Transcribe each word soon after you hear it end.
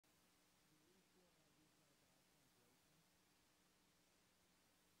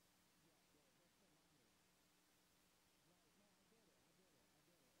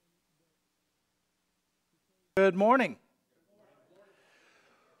Good morning.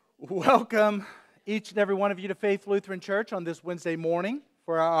 Welcome each and every one of you to Faith Lutheran Church on this Wednesday morning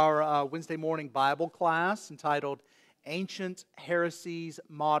for our Wednesday morning Bible class entitled Ancient Heresies,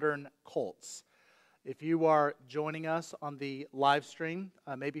 Modern Cults. If you are joining us on the live stream,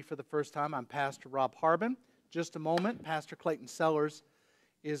 maybe for the first time, I'm Pastor Rob Harbin. Just a moment, Pastor Clayton Sellers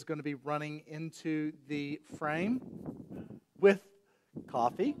is going to be running into the frame with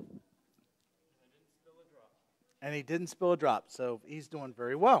coffee. And he didn't spill a drop, so he's doing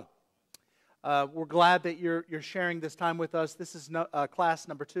very well. We're glad that you're sharing this time with us. This is class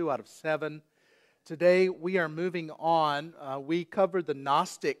number 2 out of 7. Today we are moving on. We covered the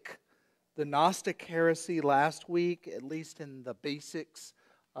Gnostic heresy last week, at least in the basics.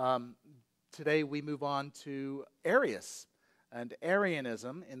 Today we move on to Arius and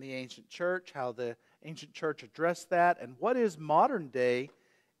Arianism in the ancient church, how the ancient church addressed that, and what is modern day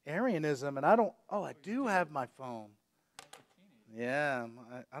Arianism. And I do have my phone. Yeah,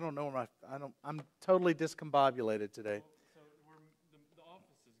 I don't know where I'm totally discombobulated today. So the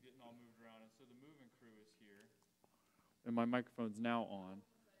office is getting all moved around, and so the moving crew is here. And my microphone's now on.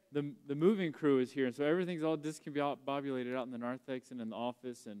 The moving crew is here, and so everything's all discombobulated out in the narthex and in the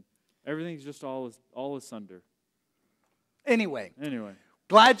office, and everything's just all asunder. Anyway.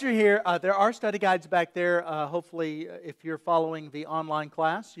 Glad you're here. There are study guides back there. Hopefully, if you're following the online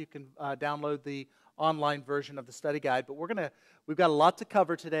class, you can download the online version of the study guide. But we've got a lot to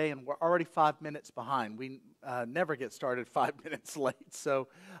cover today, and we're already 5 minutes behind. We never get started 5 minutes late. So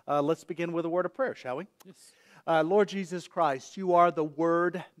let's begin with a word of prayer, shall we? Yes. Lord Jesus Christ, you are the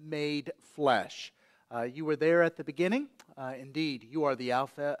Word made flesh. You were there at the beginning. Indeed, you are the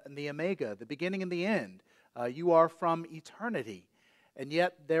Alpha and the Omega, the beginning and the end. You are from eternity. And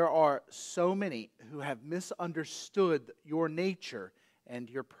yet there are so many who have misunderstood your nature and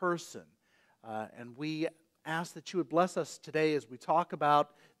your person. And we ask that you would bless us today as we talk about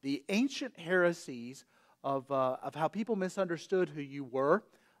the ancient heresies of how people misunderstood who you were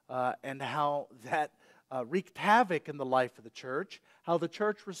and how that wreaked havoc in the life of the church, how the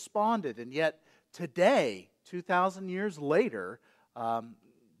church responded. And yet today, 2,000 years later,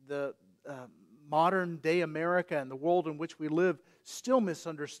 the modern day America and the world in which we live still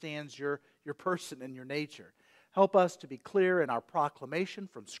misunderstands your person and your nature. Help us to be clear in our proclamation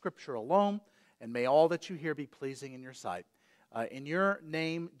from Scripture alone, and may all that you hear be pleasing in your sight. In your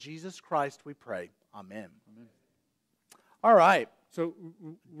name, Jesus Christ, we pray. Amen. Amen. All right. So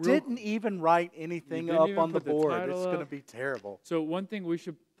didn't even write anything up on the board. It's going to be terrible. So one thing we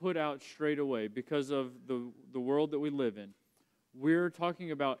should put out straight away, because of the world that we live in, we're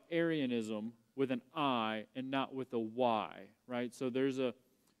talking about Arianism with an I and not with a Y, right? So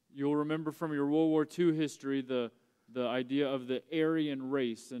you'll remember from your World War II history the idea of the Aryan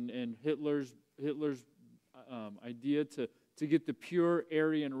race and Hitler's idea to get the pure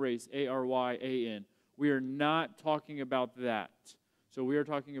Aryan race, Aryan. We are not talking about that. So we are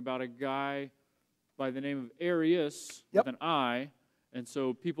talking about a guy by the name of Arius with an I, and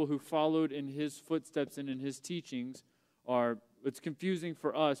so people who followed in his footsteps and in his teachings it's confusing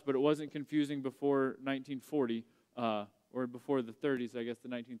for us, but it wasn't confusing before 1940 or before the 30s, I guess the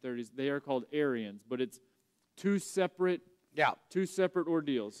 1930s. They are called Arians, but it's two separate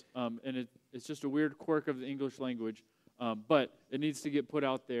ordeals, and it's just a weird quirk of the English language, but it needs to get put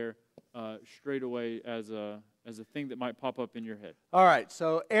out there straight away as a thing that might pop up in your head. All right,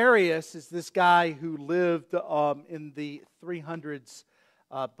 so Arius is this guy who lived in the 300s,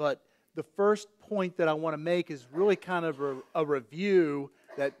 but the first point that I want to make is really kind of a review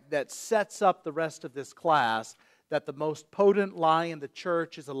that sets up the rest of this class, that the most potent lie in the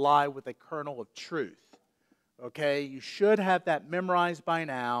church is a lie with a kernel of truth. Okay, you should have that memorized by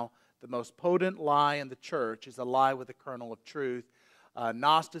now. The most potent lie in the church is a lie with a kernel of truth.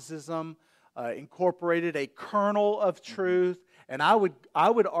 Gnosticism incorporated a kernel of truth, and I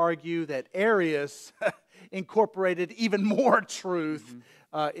would argue that Arius incorporated even more truth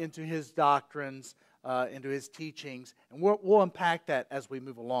into his doctrines, into his teachings, and we'll unpack that as we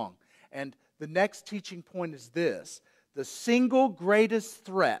move along. And the next teaching point is this: the single greatest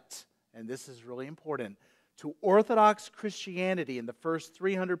threat, and this is really important, to Orthodox Christianity in the first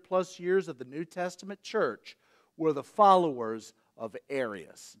 300 plus years of the New Testament church were the followers of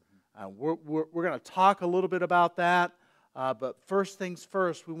Arius. We're going to talk a little bit about that, but first things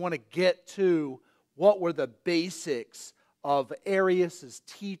first, we want to get to what were the basics of Arius'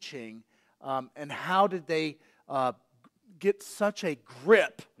 teaching, and how did they get such a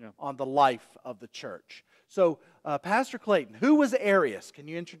grip on the life of the church. So, Pastor Clayton, who was Arius? Can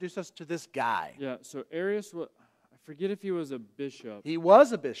you introduce us to this guy? Yeah, so Arius, I forget if he was a bishop. He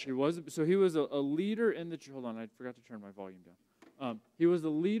was a bishop. He was a leader in the church. Hold on, I forgot to turn my volume down. He was a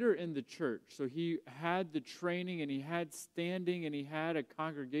leader in the church, so he had the training, and he had standing, and he had a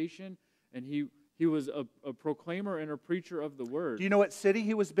congregation, and he was a proclaimer and a preacher of the word. Do you know what city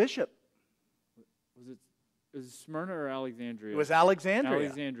he was bishop? Was it Smyrna or Alexandria? It was Alexandria.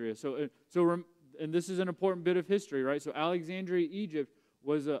 Alexandria. And this is an important bit of history, right? So Alexandria, Egypt,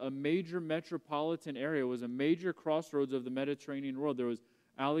 was a major metropolitan area, was a major crossroads of the Mediterranean world. There was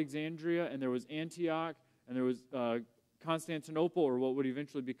Alexandria, and there was Antioch, and there was Constantinople, or what would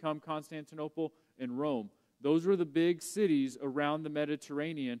eventually become Constantinople, and Rome. Those were the big cities around the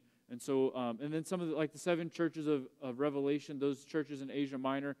Mediterranean. And so, and then some of the 7 churches of Revelation, those churches in Asia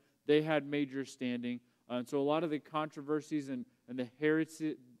Minor, they had major standing. And so a lot of the controversies and the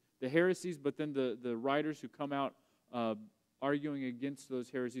heresies, but then the writers who come out arguing against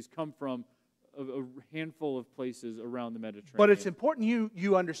those heresies come from a handful of places around the Mediterranean. But it's important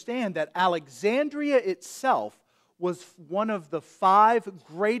you understand that Alexandria itself was one of the 5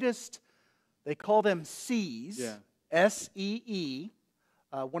 greatest, they call them Sees, S-E-E,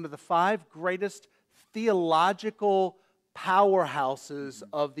 one of the 5 greatest theological powerhouses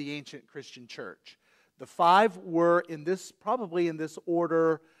of the ancient Christian church. The 5 were probably in this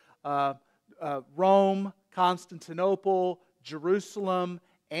order: Rome, Constantinople, Jerusalem,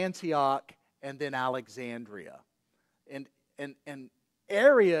 Antioch, and then Alexandria. And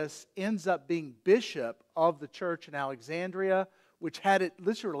Arius ends up being bishop of the church in Alexandria, which had it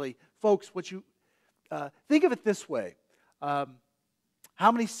literally, folks. Think of it this way: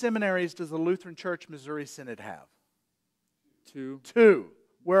 how many seminaries does the Lutheran Church Missouri Synod have? 2. 2.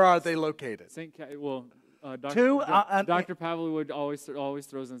 Where are they located? Dr. 2. Dr. Pavley would always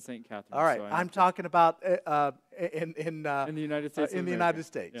throws in St. Catherine. All right, so I'm talking about in the United States. In the United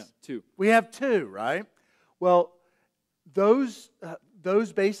States, yeah, 2. We have 2, right? Well, those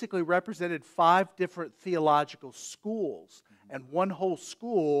basically represented 5 different theological schools, and one whole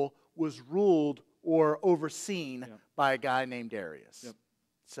school was ruled or overseen by a guy named Arius. Yep.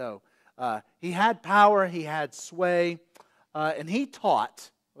 So he had power, he had sway, and he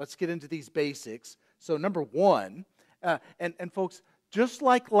taught. Let's get into these basics. So number 1, and folks, just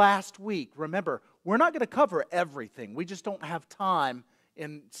like last week, remember, we're not going to cover everything. We just don't have time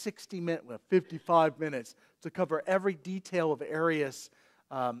in 55 minutes to cover every detail of Arius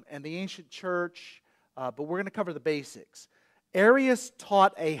and the ancient church, but we're going to cover the basics. Arius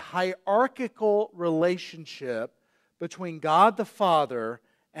taught a hierarchical relationship between God the Father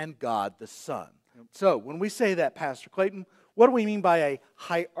and God the Son. Yep. So when we say that, Pastor Clayton, what do we mean by a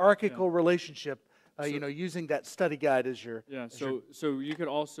hierarchical relationship? Using that study guide as your... Yeah, so you could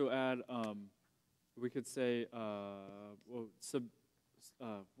also add, we could say, what's the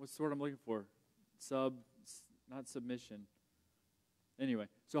word I'm looking for? Not submission. Anyway,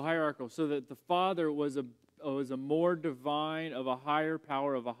 so hierarchical, so that the Father was a more divine, of a higher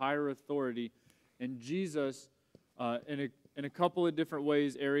power, of a higher authority, and Jesus, in a couple of different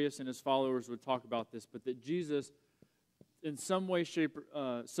ways, Arius and his followers would talk about this, but that Jesus, in some way, shape,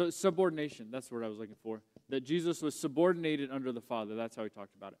 subordination, that's the word I was looking for, that Jesus was subordinated under the Father, that's how he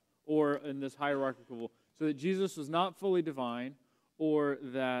talked about it, or in this hierarchical, so that Jesus was not fully divine, or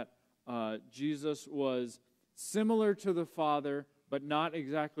that Jesus was similar to the Father, but not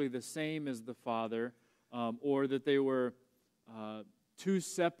exactly the same as the Father, or that they were 2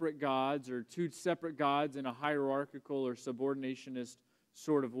 separate gods, or 2 separate gods in a hierarchical or subordinationist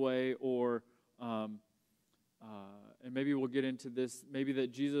sort of way, or, and maybe we'll get into this, maybe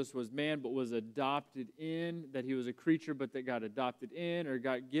that Jesus was man but was adopted in, that he was a creature but that got adopted in or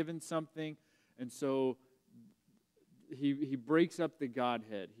got given something, and so he breaks up the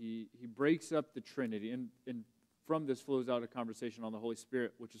Godhead. He breaks up the Trinity, and from this flows out a conversation on the Holy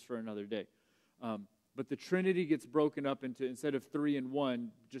Spirit, which is for another day. But the Trinity gets broken up into, instead of 3 and 1,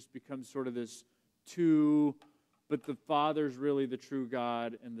 just becomes sort of this 2, but the Father's really the true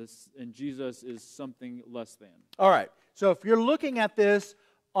God, and Jesus is something less than. All right. So if you're looking at this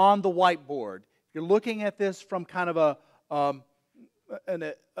on the whiteboard, if you're looking at this from kind of a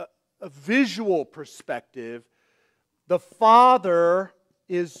visual perspective, the Father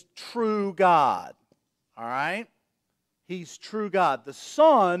is true God. All right? He's true God. The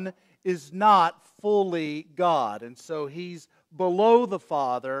Son is not fully God, and so he's below the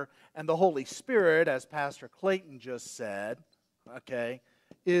Father, and the Holy Spirit, as Pastor Clayton just said, okay,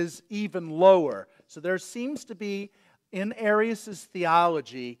 is even lower. So there seems to be, in Arius'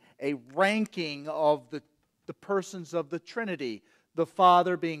 theology, a ranking of the persons of the Trinity, the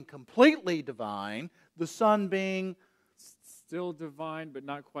Father being completely divine, the Son being Still divine, but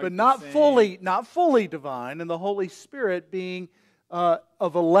not quite but the not same. not fully divine, and the Holy Spirit being of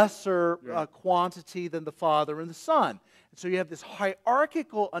a lesser quantity than the Father and the Son. And so you have this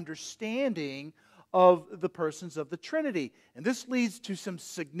hierarchical understanding of the persons of the Trinity. And this leads to some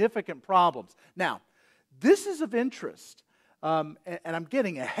significant problems. Now, this is of interest, and I'm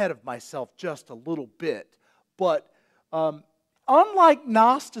getting ahead of myself just a little bit, but unlike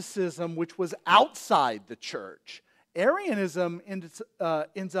Gnosticism, which was outside the church, Arianism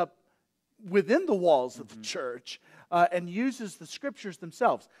ends up within the walls of the church and uses the Scriptures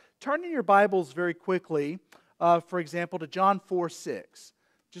themselves. Turn in your Bibles very quickly, for example, to John 4:6.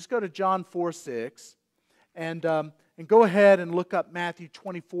 Just go to John 4:6 and go ahead and look up Matthew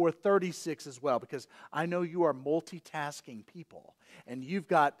 24:36 as well, because I know you are multitasking people, and you've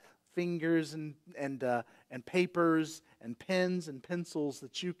got fingers and papers and pens and pencils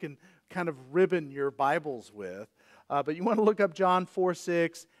that you can kind of ribbon your Bibles with. But you want to look up John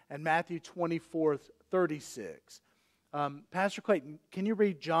 4:6 and Matthew 24:36. Pastor Clayton, can you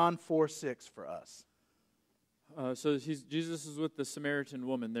read John 4:6 for us? So Jesus is with the Samaritan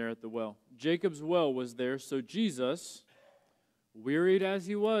woman there at the well. Jacob's well was there, so Jesus, wearied as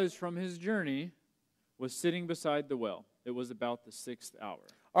he was from his journey, was sitting beside the well. It was about the 6th hour.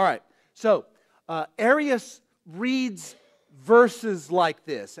 All right, so Arius reads verses like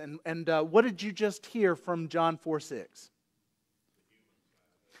this, and what did you just hear from John 4:6?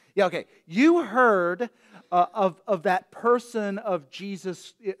 Yeah, okay. You heard of that person of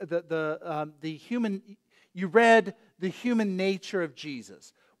Jesus, the human. You read the human nature of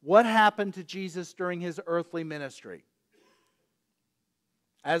Jesus. What happened to Jesus during his earthly ministry?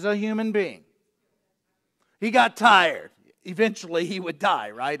 As a human being, he got tired. Eventually, he would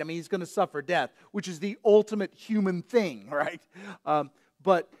die, right? I mean, he's going to suffer death, which is the ultimate human thing, right?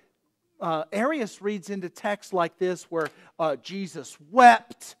 But Arius reads into texts like this where Jesus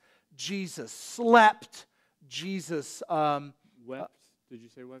wept, Jesus slept, Jesus... Wept? Did you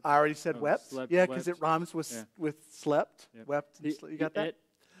say wept? I already said wept. Slept, yeah, because it rhymes with slept, wept. And you got that? Ate.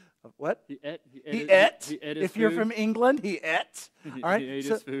 What? He ate. He ate. He ate his if you're food. from England, he ate. All right. He ate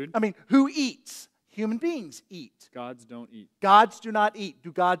his food. I mean, who eats? Human beings eat. Gods don't eat. Gods do not eat.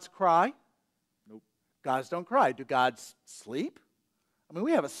 Do gods cry? Nope. Gods don't cry. Do gods sleep? I mean,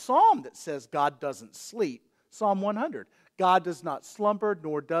 we have a psalm that says God doesn't sleep. Psalm 100. God does not slumber,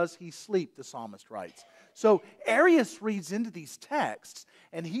 nor does he sleep, the psalmist writes. So Arius reads into these texts,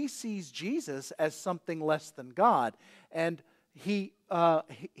 and he sees Jesus as something less than God. And he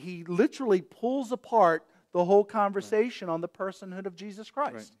literally pulls apart the whole conversation on the personhood of Jesus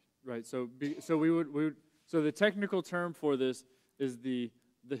Christ. Right. So the technical term for this is the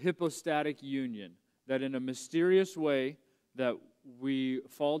hypostatic union, that in a mysterious way that we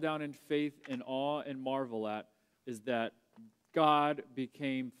fall down in faith and awe and marvel at, is that God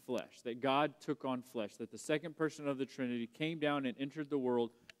became flesh, that God took on flesh, that the second person of the Trinity came down and entered the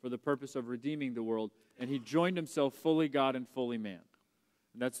world for the purpose of redeeming the world, and he joined himself fully God and fully man.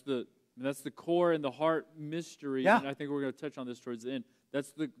 And that's the core and the heart mystery, and I think we're going to touch on this towards the end.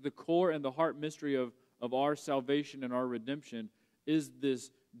 That's the core and the heart mystery of our salvation and our redemption, is this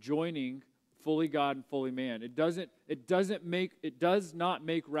joining fully God and fully man. It does not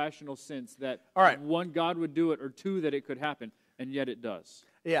make rational sense that one, God would do it, or two, that it could happen, and yet it does.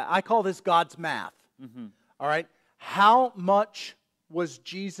 Yeah, I call this God's math. Mm-hmm. All right, how much was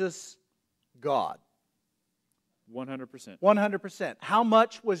Jesus God? 100%. 100%. How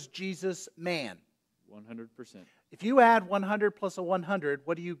much was Jesus man? 100%. If you add 100 plus a 100,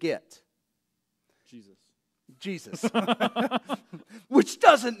 what do you get? Jesus. Which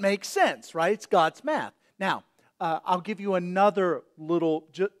doesn't make sense, right? It's God's math. Now, I'll give you another little,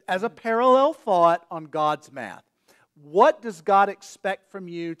 as a parallel thought on God's math. What does God expect from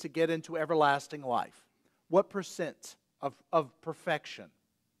you to get into everlasting life? What percent of perfection?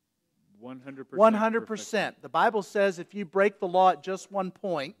 100%. 100%. The Bible says if you break the law at just 1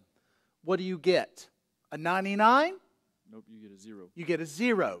 point, what do you get? A 99? Nope, you get a 0. You get a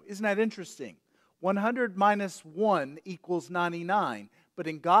 0. Isn't that interesting? 100 minus 1 equals 99. But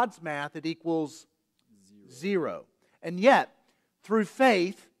in God's math, it equals 0. And yet, through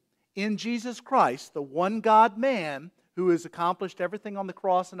faith in Jesus Christ, the one God man who has accomplished everything on the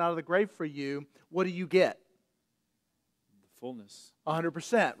cross and out of the grave for you, what do you get? The fullness.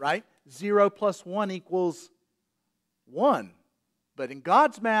 100%, right? 0 plus 1 equals 1. But in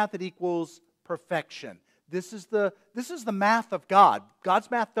God's math, it equals perfection. This is the math of God. God's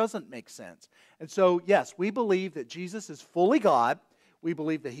math doesn't make sense. And so, yes, we believe that Jesus is fully God. We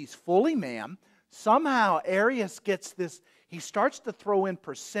believe that he's fully man. Somehow, Arius gets this. He starts to throw in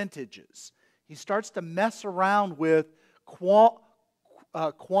percentages. He starts to mess around with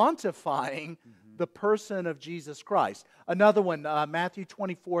quantifying the person of Jesus Christ. Another one, Matthew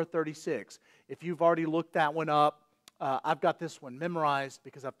 24:36. If you've already looked that one up, I've got this one memorized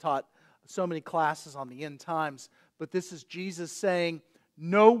because I've taught so many classes on the end times. But this is Jesus saying,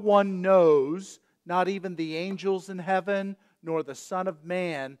 "No one knows, not even the angels in heaven, nor the Son of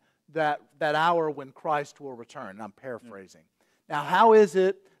Man, that hour when Christ will return." And I'm paraphrasing. Now, how is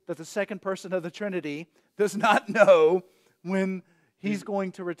it that the second person of the Trinity does not know when He's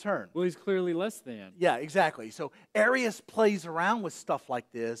going to return? Well, He's clearly less than. Yeah, exactly. So Arius plays around with stuff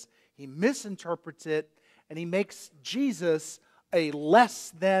like this. He misinterprets it, and he makes Jesus a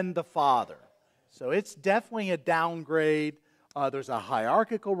less than the Father. So it's definitely a downgrade. There's a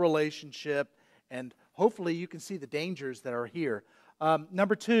hierarchical relationship, and hopefully you can see the dangers that are here.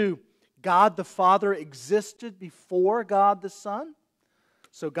 Number two, God the Father existed before God the Son.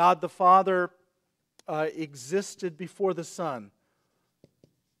 So God the Father existed before the Son,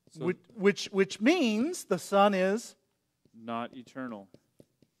 So which means the Son is? not eternal.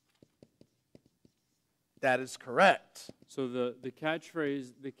 That is correct. So the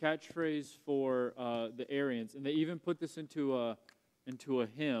catchphrase for the Arians, and they even put this into a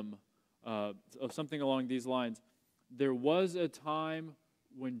hymn of something along these lines. There was a time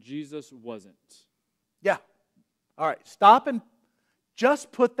when Jesus wasn't. Yeah. All right. Stop and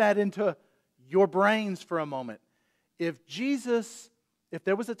just put that into your brains for a moment. If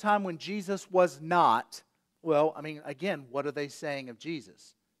there was a time when Jesus was not, well, I mean, again, what are they saying of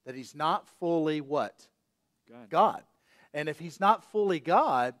Jesus? That He's not fully what? God. And if He's not fully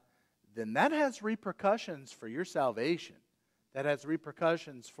God, then that has repercussions for your salvation. That has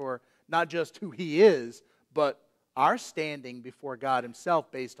repercussions for not just who He is, but our standing before God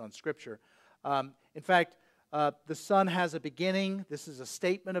Himself based on Scripture. In fact, the Son has a beginning. This is a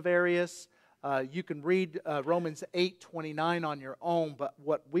statement of Arius. You can read Romans 8:29 on your own, but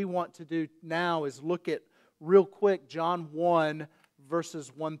what we want to do now is look at, real quick, John 1, verses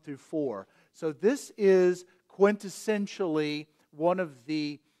 1 through 4. So this is quintessentially one of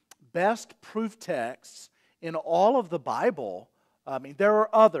the best proof texts in all of the Bible. I mean, there are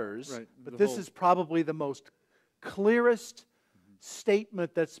others, Right, but this is probably the most clearest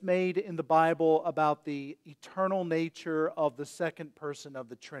statement that's made in the Bible about the eternal nature of the second person of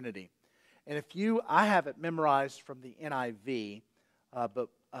the Trinity. And I have it memorized from the NIV,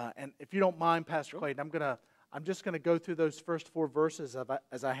 and if you don't mind, Pastor Clayton, I'm just going to go through those first four verses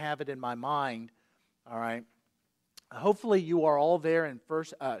as I have it in my mind. All right. Hopefully you are all there in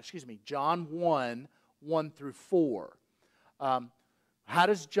John 1, 1 through 4. How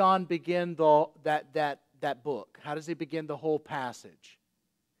does John begin that book? How does he begin the whole passage?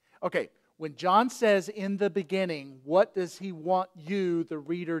 Okay, when John says in the beginning, what does he want you, the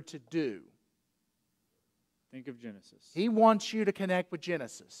reader, to do? Think of Genesis. He wants you to connect with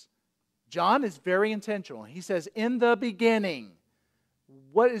Genesis. John is very intentional. He says, in the beginning.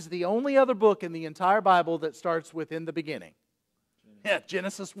 What is the only other book in the entire Bible that starts with in the beginning?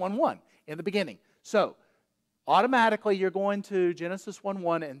 Genesis 1:1, in the beginning. So, automatically you're going to Genesis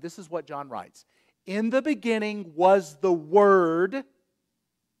 1:1, and this is what John writes. In the beginning was the Word,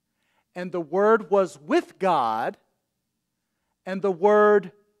 and the Word was with God, and the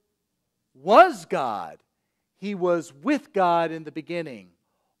Word was God. He was with God in the beginning.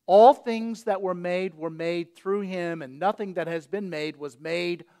 All things that were made through Him, and nothing that has been made was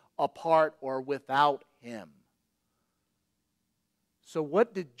made apart or without Him. So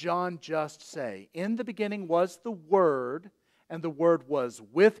what did John just say? In the beginning was the Word, and the Word was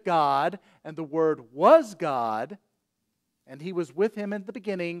with God, and the Word was God, and He was with Him in the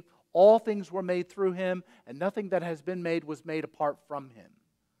beginning. All things were made through Him, and nothing that has been made was made apart from Him.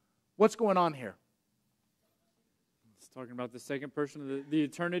 What's going on here? It's talking about the second person of the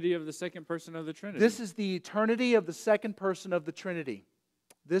eternity of the second person of the Trinity. This is the eternity of the second person of the Trinity.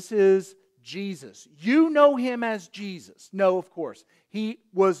 This is Jesus. You know Him as Jesus. No, of course. He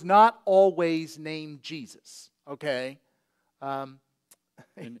was not always named Jesus. Okay?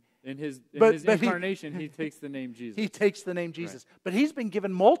 In his incarnation, he takes the name Jesus. He takes the name Jesus. Right. But He's been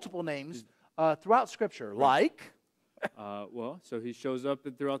given multiple names throughout Scripture. Like? So He shows up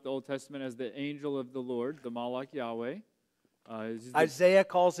throughout the Old Testament as the angel of the Lord, the Malach Yahweh. Isaiah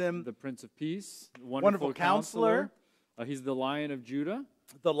calls Him the Prince of Peace, Wonderful Counselor. He's the Lion of Judah.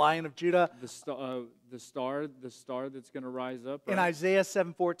 The Lion of Judah. The star that's going to rise up. Right? In Right? Isaiah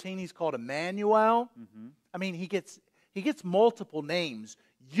 7:14, He's called Emmanuel. Mm-hmm. I mean, he gets multiple names.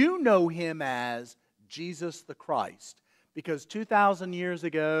 You know Him as Jesus the Christ, because 2,000 years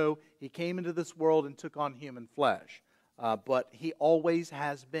ago, He came into this world and took on human flesh. But He always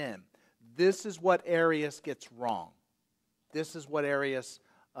has been. This is what Arius gets wrong. this is what Arius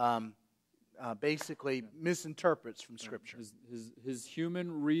basically misinterprets from Scripture. His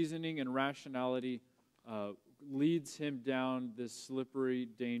human reasoning and rationality leads him down this slippery,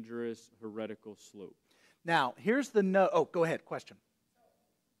 dangerous, heretical slope. Now, here's the note. Oh, go ahead. Question.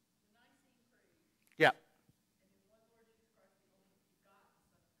 Yeah.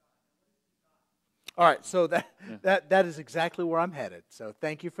 All right, so that is exactly where I'm headed. So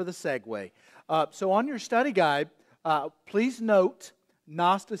thank you for the segue. So on your study guide, please note,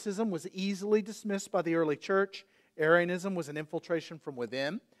 Gnosticism was easily dismissed by the early church. Arianism was an infiltration from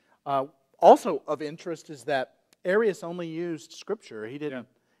within. Also of interest is that Arius only used Scripture. He didn't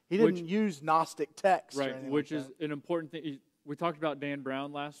use Gnostic texts. Right, which is an important thing. We talked about Dan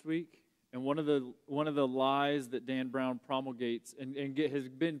Brown last week, and one of the lies that Dan Brown promulgates and has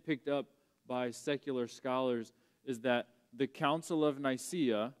been picked up by secular scholars is that the Council of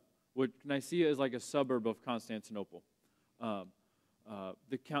Nicaea, which Nicaea is like a suburb of Constantinople. So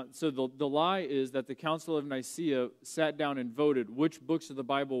the lie is that the Council of Nicaea sat down and voted which books of the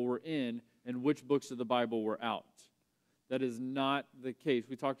Bible were in and which books of the Bible were out. That is not the case.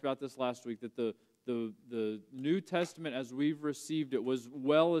 We talked about this last week, that the New Testament as we've received it was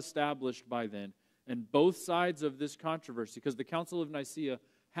well established by then. And both sides of this controversy, because the Council of Nicaea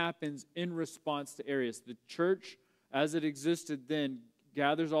happens in response to Arius. The church, as it existed then,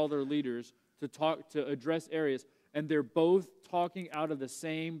 gathers all their leaders to address Arius, and they're both talking out of the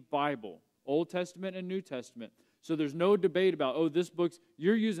same Bible, Old Testament and New Testament. So there's no debate about,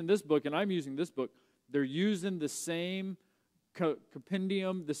 you're using this book and I'm using this book. They're using the same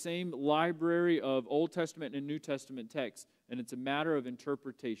compendium, the same library of Old Testament and New Testament texts, and it's a matter of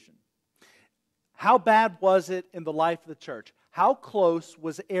interpretation. How bad was it in the life of the church? How close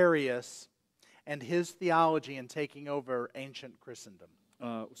was Arius and his theology in taking over ancient Christendom?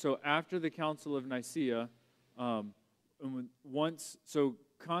 So after the Council of Nicaea,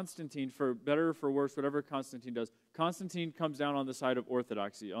 Constantine, for better or for worse, whatever Constantine does, Constantine comes down on the side of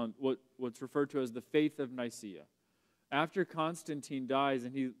orthodoxy, on what's referred to as the faith of Nicaea. After Constantine dies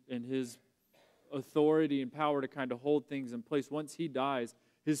and his authority and power to kind of hold things in place, once he dies,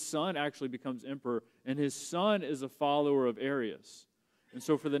 his son actually becomes emperor, and his son is a follower of Arius. And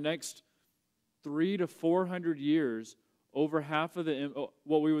so for the next 300 to 400 years, over half of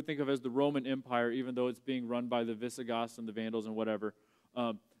what we would think of as the Roman Empire, even though it's being run by the Visigoths and the Vandals and whatever,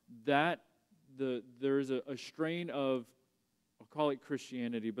 there's a strain of, I'll call it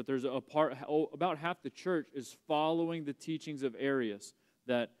Christianity, but there's about half the church is following the teachings of Arius,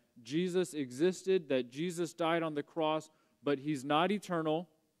 that Jesus existed, that Jesus died on the cross, but he's not eternal,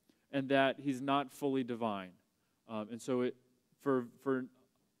 and that he's not fully divine. And so for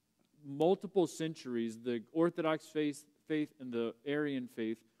multiple centuries, the Orthodox faith and the Arian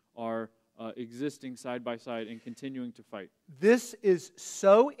faith are existing side by side and continuing to fight. This is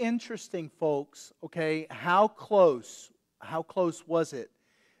so interesting, folks. Okay, how close was it?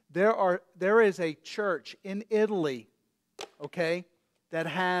 There is a church in Italy, okay, that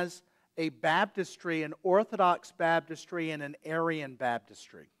has a baptistry, an Orthodox baptistry, and an Arian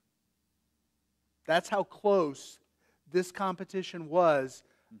baptistry. That's how close this competition was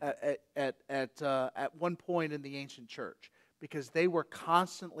at one point in the ancient church, because they were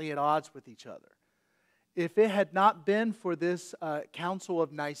constantly at odds with each other. If it had not been for this Council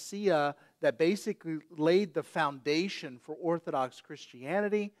of Nicaea that basically laid the foundation for Orthodox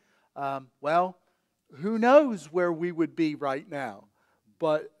Christianity, who knows where we would be right now.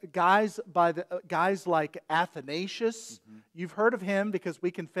 But guys like Athanasius, you've heard of him because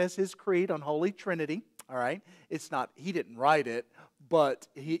we confess his creed on Holy Trinity. All right, he didn't write it, but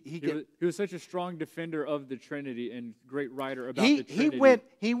he was such a strong defender of the Trinity and great writer about the Trinity.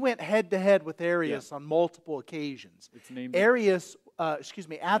 He went head to head with Arius on multiple occasions. Athanasius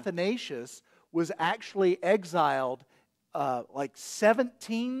was actually exiled like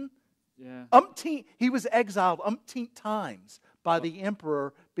 17. He was exiled umpteen times by the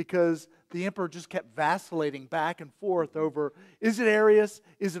emperor, because the emperor just kept vacillating back and forth over, is it Arius?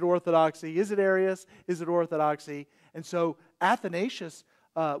 Is it Orthodoxy? Is it Arius? Is it Orthodoxy? And so Athanasius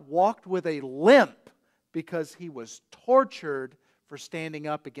walked with a limp because he was tortured for standing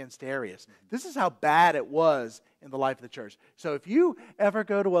up against Arius. This is how bad it was in the life of the church. So if you ever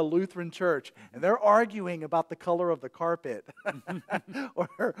go to a Lutheran church and they're arguing about the color of the carpet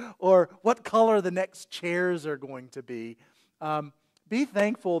or what color the next chairs are going to be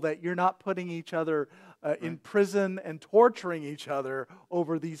thankful that you're not putting each other in prison and torturing each other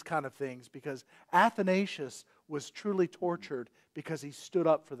over these kind of things, because Athanasius was truly tortured because he stood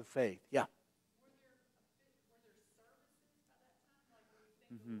up for the faith. Yeah.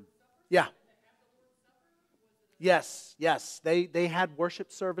 Yeah. Yes, yes. They had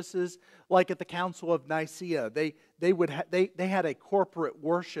worship services like at the Council of Nicaea. They had a corporate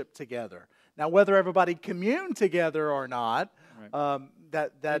worship together. Now, whether everybody communed together or not, right.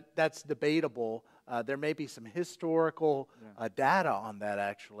 That's debatable. There may be some historical data on that,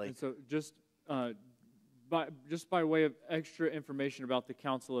 actually. And so, just by way of extra information about the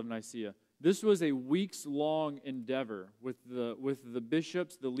Council of Nicaea, this was a weeks-long endeavor with the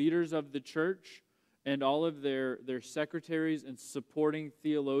bishops, the leaders of the church, and all of their secretaries and supporting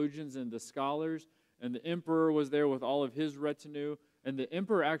theologians and the scholars. And the emperor was there with all of his retinue. And the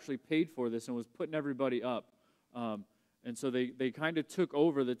emperor actually paid for this and was putting everybody up. And so they kind of took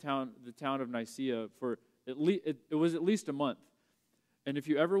over the town of Nicaea for it was at least a month. And if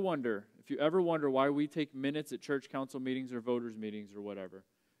you ever wonder why we take minutes at church council meetings or voters meetings or whatever,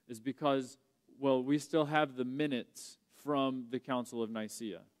 is because, well, we still have the minutes from the Council of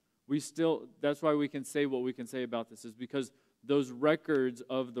Nicaea. That's why we can say what we can say about this, is because those records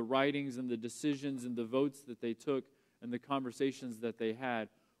of the writings and the decisions and the votes that they took and the conversations that they had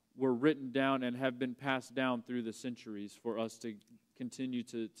were written down and have been passed down through the centuries for us to continue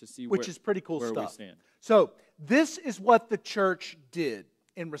to see which is pretty cool where stuff. We stand. So this is what the church did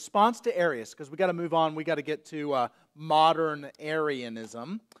in response to Arius, because we got to move on. We got to get to modern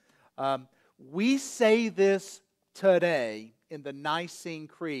Arianism. We say this today in the Nicene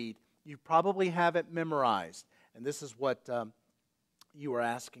Creed. You probably have it memorized, and this is what you were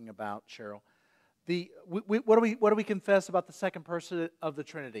asking about, Cheryl. What do we confess about the second person of the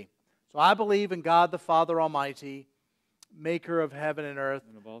Trinity? So I believe in God the Father Almighty, maker of heaven and earth,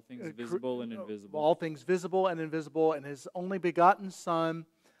 and of all things visible and invisible. All things visible and invisible, and His only begotten Son.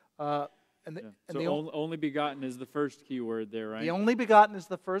 Only begotten is the first key word there, right? The only begotten is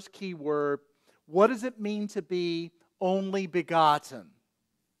the first key word. What does it mean to be only begotten?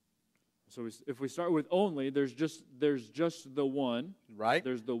 So if we start with only, there's just the one. Right.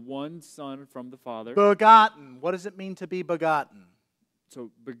 There's the one Son from the Father. Begotten. What does it mean to be begotten?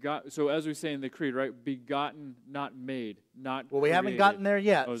 So as we say in the Creed, right? Begotten, not made, not Well, we haven't gotten there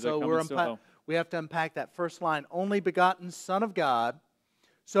yet. So we have to unpack that first line. Only begotten Son of God.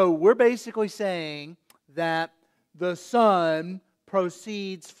 So we're basically saying that the Son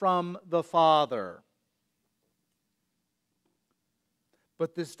proceeds from the Father.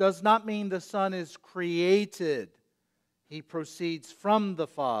 But this does not mean the Son is created. He proceeds from the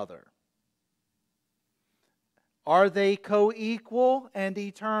Father. Are they co-equal and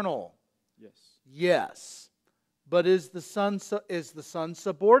eternal? Yes. Yes. But is the Son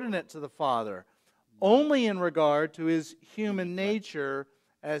subordinate to the Father? Only in regard to His human nature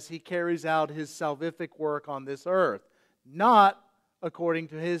as He carries out His salvific work on this earth, not according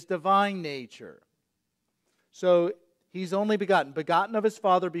to His divine nature. So He's only begotten of His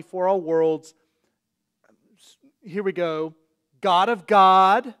Father before all worlds. Here we go. God of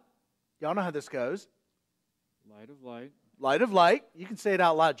God. Y'all know how this goes. Light of light. Light of light. You can say it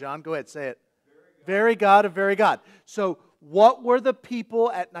out loud, John. Go ahead, say it. Very God of very God. So what were the people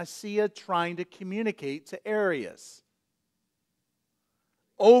at Nicaea trying to communicate to Arius?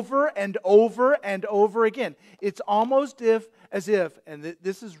 Over and over and over again. It's almost as if, and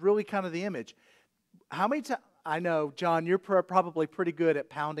this is really kind of the image. How many times? I know, John, you're probably pretty good at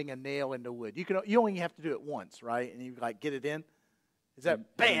pounding a nail into wood. You only have to do it once, right? And you get it in. Is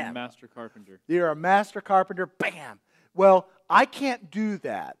that bam? I'm a master carpenter. You're a master carpenter. Bam. Well, I can't do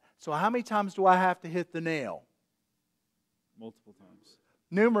that. So how many times do I have to hit the nail? Multiple times.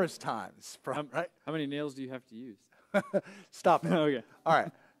 Numerous times, right? How many nails do you have to use? Stop it. Okay. All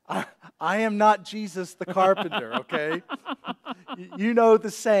right. I am not Jesus the carpenter, okay? You know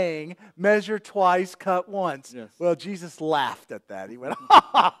the saying, measure twice, cut once. Yes. Well, Jesus laughed at that. He went,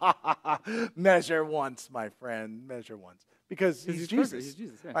 measure once, my friend, measure once. Because he's Jesus. Perfect. He's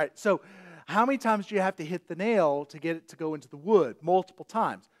Jesus, yeah. All right, so how many times do you have to hit the nail to get it to go into the wood? Multiple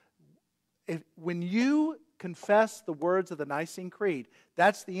times. When you confess the words of the Nicene Creed,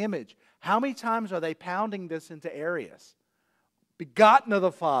 that's the image. How many times are they pounding this into Arius? Begotten of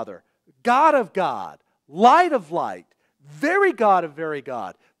the Father, God of God, light of light, very God of very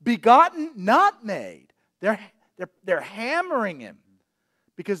God, begotten, not made. They're hammering Him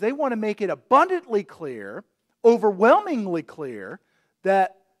because they want to make it abundantly clear, overwhelmingly clear,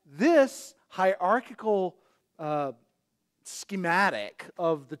 that this hierarchical schematic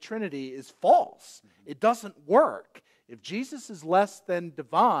of the Trinity is false. It doesn't work. If Jesus is less than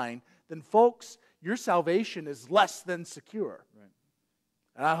divine, then folks, your salvation is less than secure. Right.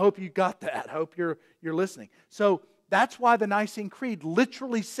 And I hope you got that. I hope you're listening. So that's why the Nicene Creed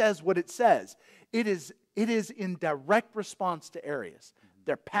literally says what it says. It is in direct response to Arius.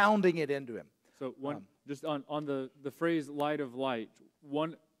 They're pounding it into him. So just on the phrase "light of light,"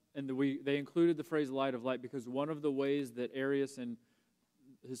 they included the phrase "light of light" because one of the ways that Arius and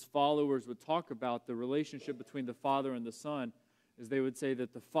his followers would talk about the relationship between the Father and the Son is they would say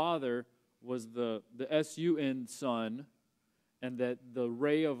that the Father was the S-U-N Son, and that the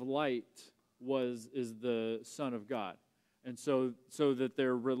ray of light is the Son of God. And so that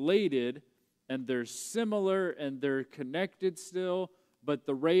they're related and they're similar and they're connected still, but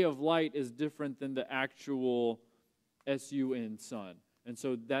the ray of light is different than the actual S-U-N Son. And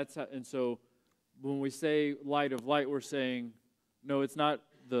so when we say light of light, we're saying, no, it's not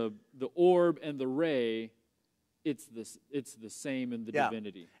the orb and the ray, it's the same in the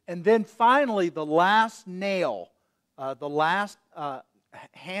divinity. And then finally, the last nail, the last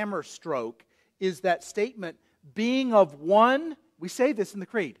hammer stroke is that statement, being of one, we say this in the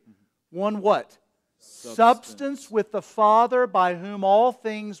Creed, one what? Substance with the Father, by whom all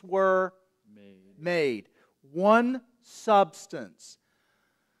things were made. One substance.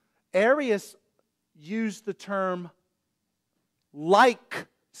 Arius used the term like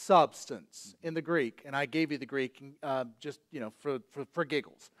substance in the Greek, and I gave you the Greek just for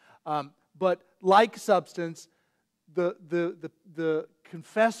giggles. But like substance, the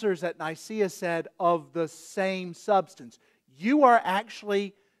confessors at Nicaea said of the same substance. You are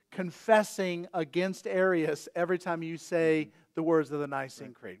actually confessing against Arius every time you say the words of the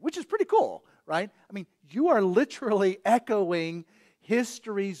Nicene Creed, which is pretty cool, right? I mean, you are literally echoing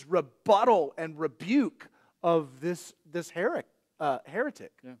history's rebuttal and rebuke of this heretic.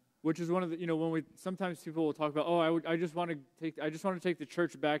 Yeah, which is one of the when sometimes people will talk about I just want to take the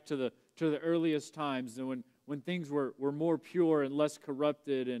church back to the earliest times and when things were more pure and less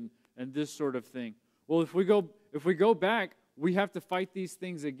corrupted and this sort of thing. Well, if we go back, we have to fight these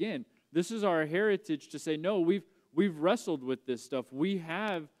things again. This is our heritage to say no. We've wrestled with this stuff. We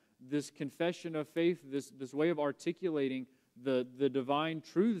have this confession of faith, this way of articulating the divine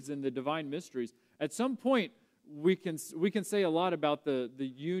truths and the divine mysteries. At some point, we can say a lot about the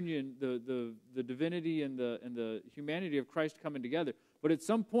union, the divinity and the humanity of Christ coming together. But at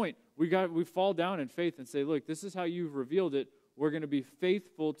some point, we fall down in faith and say, look, this is how you've revealed it. We're going to be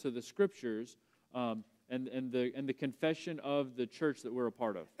faithful to the Scriptures and the confession of the church that we're a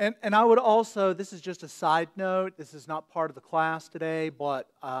part of. And I would also, this is just a side note, this is not part of the class today, but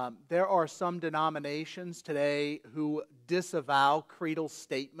there are some denominations today who disavow creedal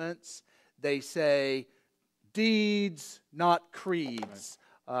statements. They say, deeds, not creeds.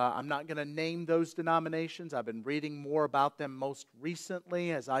 Right. I'm not going to name those denominations. I've been reading more about them most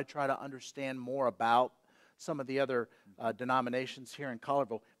recently as I try to understand more about some of the other denominations here in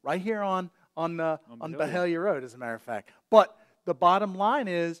Collierville. Right here on Bahalia Road, as a matter of fact. But the bottom line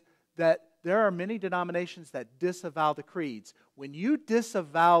is that there are many denominations that disavow the creeds. When you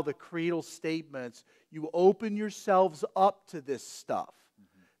disavow the creedal statements, you open yourselves up to this stuff.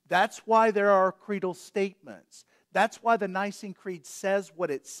 That's why there are creedal statements. That's why the Nicene Creed says what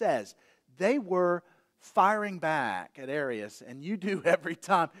it says. They were firing back at Arius, and you do every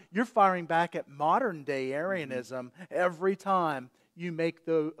time. You're firing back at modern-day Arianism every time you make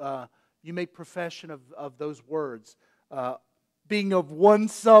profession of those words, being of one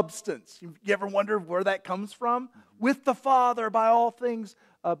substance. You ever wonder where that comes from? With the Father, by all things,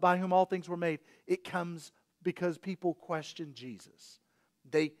 by whom all things were made. It comes because people question Jesus.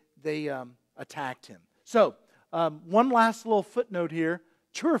 They attacked him. So, one last little footnote here.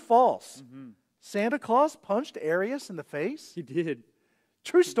 True or false? Santa Claus punched Arius in the face? He did.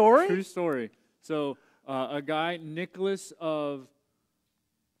 True story? True story. So, a guy, Nicholas of...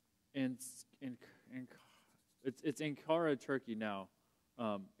 It's Ankara, Turkey now,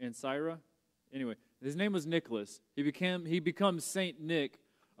 in Syria. Anyway, his name was Nicholas. He becomes Saint Nick,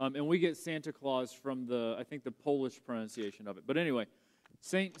 and we get Santa Claus from I think the Polish pronunciation of it. But anyway,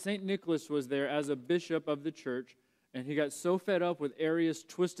 Saint Nicholas was there as a bishop of the church, and he got so fed up with Arius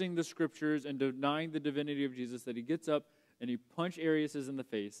twisting the Scriptures and denying the divinity of Jesus that he gets up and he punched Arius in the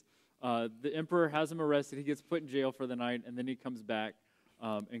face. The emperor has him arrested. He gets put in jail for the night, and then he comes back.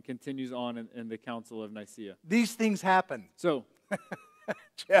 And continues on in the Council of Nicaea. These things happen. So,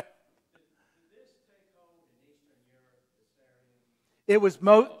 Jeff. It was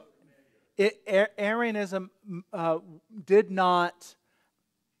Arianism did not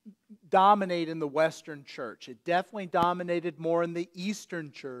dominate in the Western Church. It definitely dominated more in the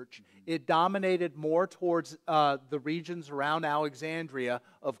Eastern Church. It dominated more towards the regions around Alexandria,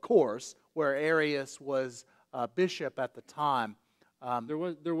 of course, where Arius was bishop at the time.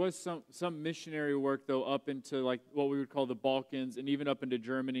 There was some missionary work though up into like what we would call the Balkans and even up into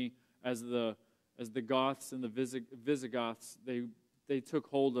Germany as the Goths and the Visigoths they they took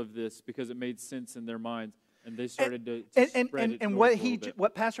hold of this because it made sense in their minds, and they started to spread it. And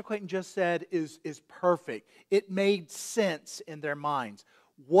what Pastor Clayton just said is perfect. It made sense in their minds.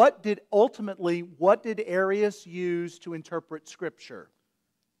 What did Arius use to interpret Scripture?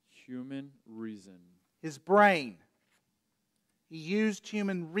 Human reason. His brain. He used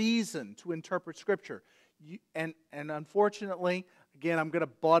human reason to interpret Scripture. And unfortunately, again, I'm going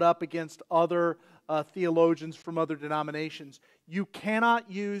to butt up against other theologians from other denominations. You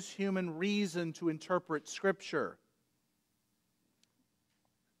cannot use human reason to interpret Scripture.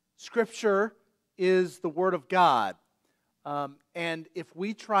 Scripture is the Word of God. And if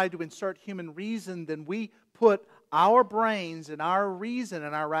we try to insert human reason, then we put our brains and our reason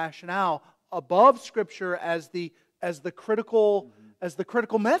and our rationale above Scripture as the critical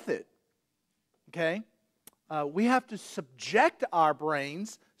method. Okay? We have to subject our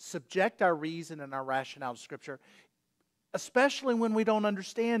brains, subject our reason and our rationale to Scripture, especially when we don't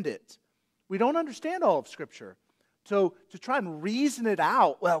understand it. We don't understand all of Scripture. So to try and reason it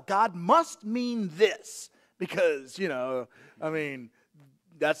out, well, God must mean this because,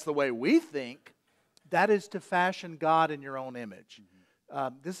 that's the way we think. That is to fashion God in your own image.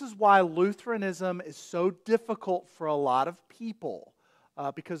 This is why Lutheranism is so difficult for a lot of people,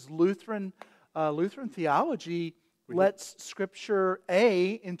 because Lutheran theology lets Scripture,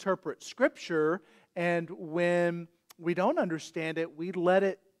 interpret Scripture, and when we don't understand it, we let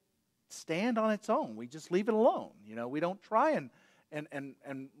it stand on its own. We just leave it alone. We don't try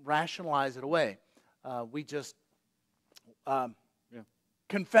and rationalize it away. We just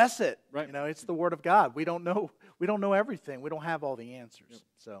confess it. Right. It's the Word of God. We don't know everything. We don't have all the answers. Yep.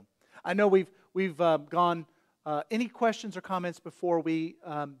 So I know we've gone. Any questions or comments before we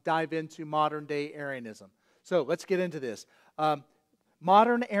dive into modern day Arianism? So let's get into this.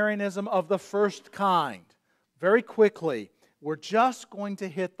 Modern Arianism of the first kind. Very quickly, we're just going to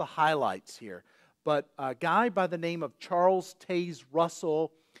hit the highlights here. But a guy by the name of Charles Taze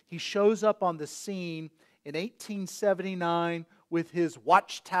Russell, he shows up on the scene in 1879 with his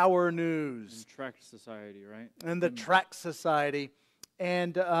Watchtower News. And Tract Society, right? And the Tract Society.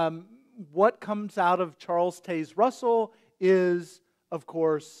 And what comes out of Charles Taze Russell is, of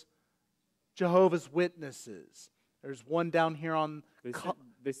course, Jehovah's Witnesses. There's one down here on...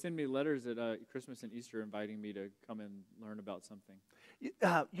 They send me letters at Christmas and Easter inviting me to come and learn about something.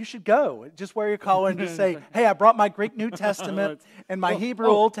 You should go. Just wear your collar and just say, hey, I brought my Greek New Testament and my Hebrew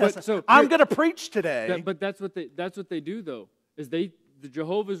Old Testament. I'm going to preach today. But that's what they do, though, is the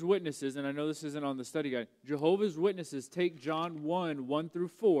Jehovah's Witnesses, and I know this isn't on the study guide, Jehovah's Witnesses take John 1 through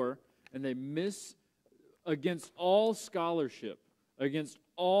 4, and they miss against all scholarship, against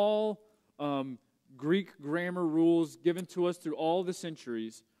all Greek grammar rules given to us through all the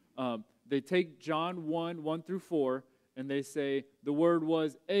centuries. They take John 1 through 4, and they say the Word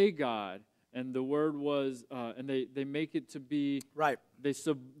was a God, and the Word was, and they make it to be right.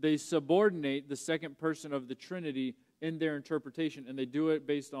 They subordinate the second person of the Trinity in their interpretation, and they do it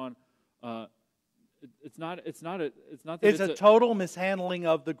based on. It's a total mishandling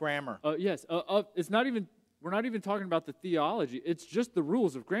of the grammar. Yes, it's not even. We're not even talking about the theology. It's just the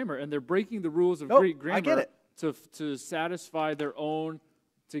rules of grammar, and they're breaking the rules of Greek grammar. I get it. To satisfy their own,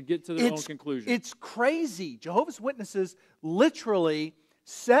 to get to their own conclusion. It's crazy. Jehovah's Witnesses literally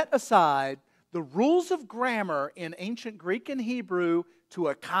set aside the rules of grammar in ancient Greek and Hebrew to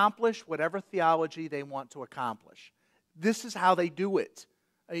accomplish whatever theology they want to accomplish. This is how they do it.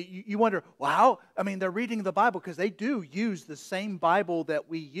 You wonder, wow, they're reading the Bible because they do use the same Bible that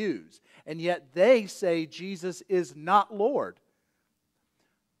we use. And yet they say Jesus is not Lord.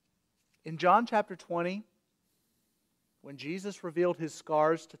 In John chapter 20, when Jesus revealed his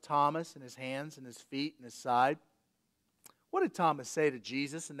scars to Thomas in his hands and his feet and his side, what did Thomas say to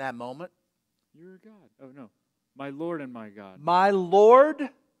Jesus in that moment? You're a God. Oh, no. My Lord and my God. My Lord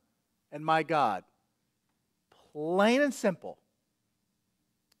and my God. Plain and simple.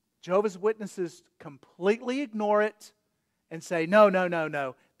 Jehovah's Witnesses completely ignore it and say,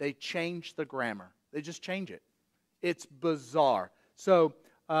 no. They change the grammar. They just change it. It's bizarre. So,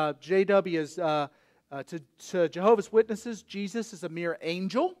 JW is, to Jehovah's Witnesses, Jesus is a mere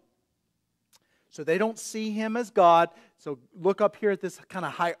angel. So they don't see him as God. So look up here at this kind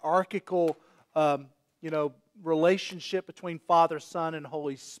of hierarchical, relationship between Father, Son, and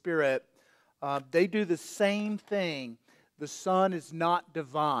Holy Spirit. They do the same thing. The Son is not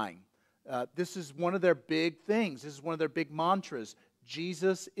divine. This is one of their big things. This is one of their big mantras.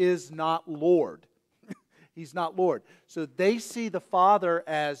 Jesus is not Lord. He's not Lord. So they see the Father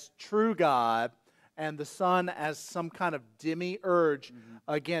as true God and the Son as some kind of demiurge.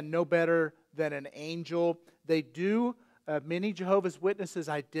 Again, no better than an angel. They do Many Jehovah's Witnesses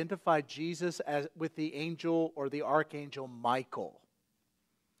identify Jesus as with the angel or the archangel Michael.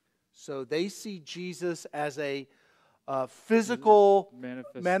 So they see Jesus as a physical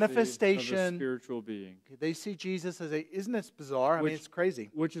manifestation of a spiritual being. They see Jesus as isn't this bizarre? I mean, it's crazy.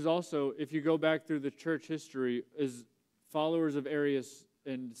 Which is also, if you go back through the church history, is followers of Arius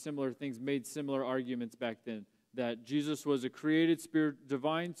and similar things made similar arguments back then, that Jesus was a created spirit,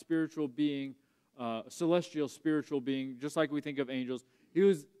 divine spiritual being, celestial spiritual being, just like we think of angels. He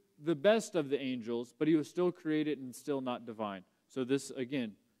was the best of the angels, but he was still created and still not divine. So this,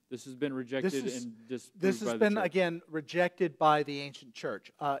 again, this has been rejected and disproved by the church. This has been, again, rejected by the ancient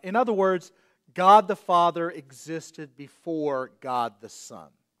church. In other words, God the Father existed before God the Son.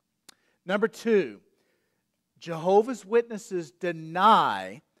 Number 2, Jehovah's Witnesses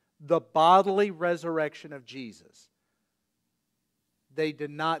deny the bodily resurrection of Jesus. They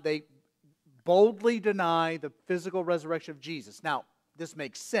boldly deny the physical resurrection of Jesus. Now, this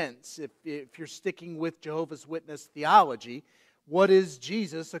makes sense if you're sticking with Jehovah's Witness theology. What is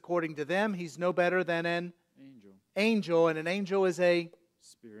Jesus? According to them, he's no better than an angel, and an angel is a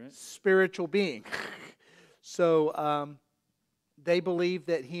spiritual being. So they believe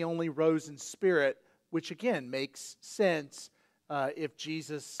that he only rose in spirit, which again makes sense if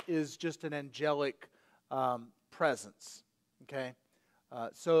Jesus is just an angelic presence. Okay,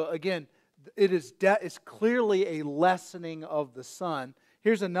 so again, it's clearly a lessening of the Son.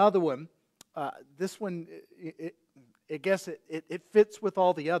 Here's another one. This one, I guess it fits with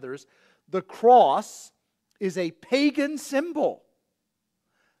all the others. The cross is a pagan symbol.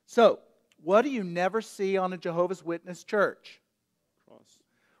 So, what do you never see on a Jehovah's Witness church? Cross.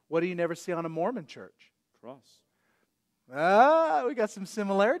 What do you never see on a Mormon church? Cross. We got some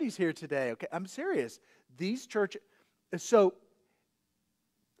similarities here today. Okay, I'm serious. These churches. So,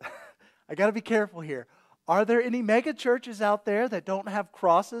 I got to be careful here. Are there any mega churches out there that don't have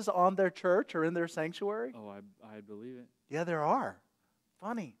crosses on their church or in their sanctuary? Oh, I believe it. Yeah, there are.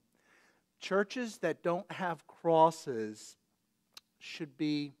 Funny. Churches that don't have crosses should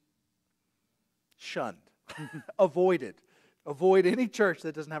be shunned, avoided. Avoid any church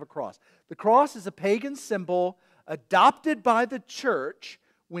that doesn't have a cross. The cross is a pagan symbol adopted by the church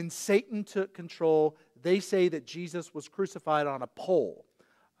when Satan took control. They say that Jesus was crucified on a pole.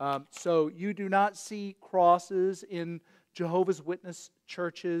 So you do not see crosses in Jehovah's Witness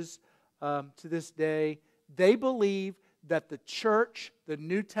churches to this day. They believe that the church, the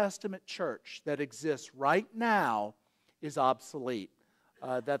New Testament church that exists right now, is obsolete.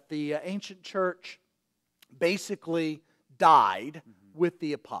 That the ancient church basically died with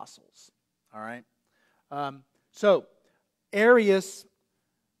the apostles. All right? So, Arius,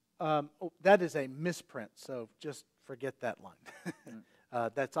 that is a misprint, so just forget that line.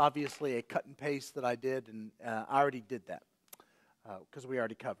 That's obviously a cut and paste that I did, and I already did that because we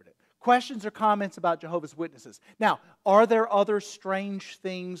already covered it. Questions or comments about Jehovah's Witnesses? Now, are there other strange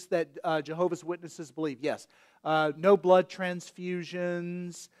things that Jehovah's Witnesses believe? Yes. No blood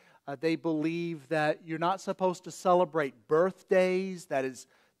transfusions. They believe that you're not supposed to celebrate birthdays. That is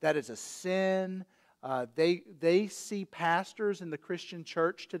a sin. They see pastors in the Christian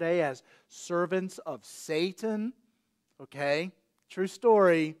church today as servants of Satan. Okay? True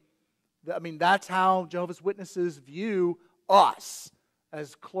story. I mean, that's how Jehovah's Witnesses view us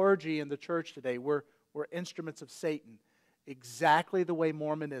as clergy in the church today. We're instruments of Satan, exactly the way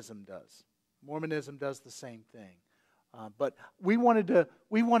Mormonism does. Mormonism does the same thing. But we wanted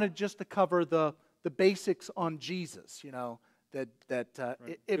just to cover the basics on Jesus. You know that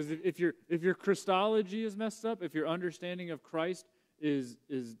right. if your Christology is messed up, if your understanding of Christ is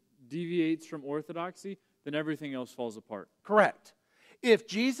deviates from orthodoxy, then everything else falls apart. Correct. If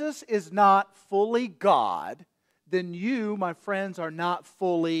Jesus is not fully God, then you, my friends, are not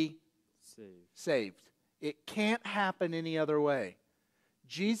fully saved. It can't happen any other way.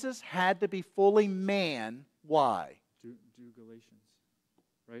 Jesus had to be fully man. Why? Do Galatians,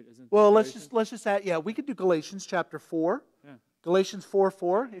 right? Well, let's just add. Yeah, we could do Galatians chapter 4. Yeah. Galatians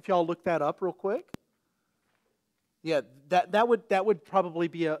 4:4. If y'all look that up real quick. Yeah, that would probably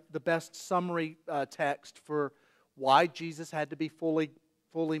be the best summary text for why Jesus had to be fully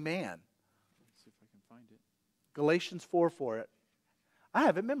man. Let's see if I can find it. Galatians 4 for it. I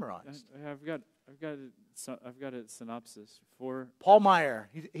have it memorized. I've got a synopsis for Paul Meyer.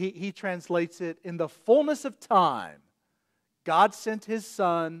 He translates it, in the fullness of time, God sent His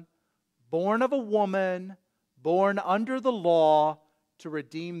Son, born of a woman, born under the law, to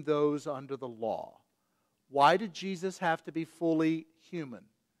redeem those under the law. Why did Jesus have to be fully human?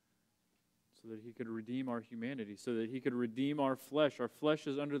 So that He could redeem our humanity, so that He could redeem our flesh. Our flesh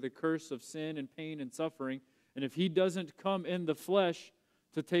is under the curse of sin and pain and suffering, And if he doesn't come in the flesh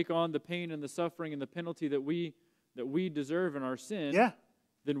to take on the pain and the suffering and the penalty that we deserve in our sin, Yeah.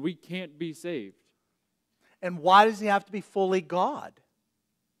 then we can't be saved. And why does he have to be fully God?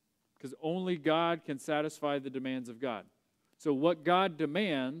 Because only God can satisfy the demands of God. So what God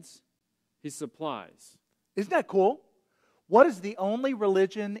demands, he supplies. Isn't that cool? What is the only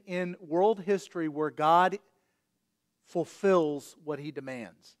religion in world history where God fulfills what he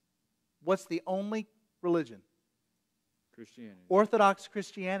demands? What's the only religion? Christianity. Orthodox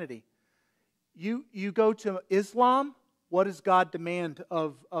Christianity. You go to Islam, what does God demand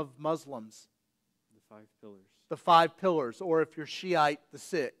of Muslims? The 5 pillars. The 5 pillars, or if you're Shiite, the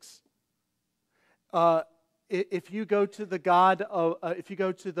 6. If you go to the God of, if you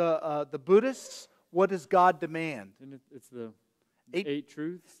go to the Buddhists, what does God demand? And it's the 8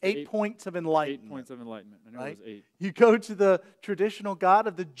 truths. 8 points of enlightenment. 8 points of enlightenment. I know Right? it was 8. You go to the traditional God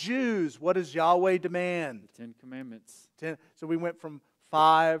of the Jews, what does Yahweh demand? The 10 commandments. 10. So we went from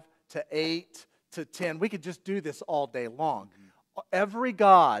 5 to 8 to 10. We could just do this all day long. Every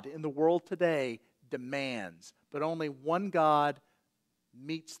God in the world today demands, but only one God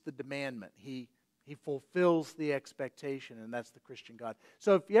meets the demandment. He fulfills the expectation, and that's the Christian God.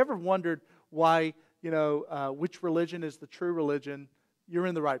 So if you ever wondered why, which religion is the true religion, you're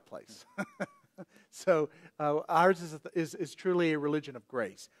in the right place. So ours is truly a religion of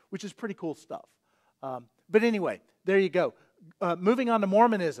grace, which is pretty cool stuff. But anyway, there you go. Moving on to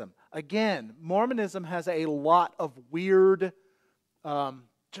Mormonism. Again, Mormonism has a lot of weird,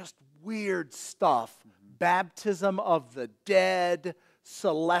 just weird stuff. Baptism of the dead,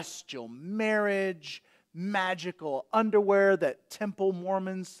 celestial marriage, magical underwear that temple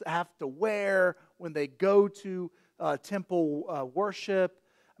Mormons have to wear when they go to temple worship.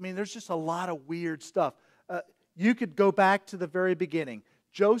 I mean, there's just a lot of weird stuff. You could go back to the very beginning.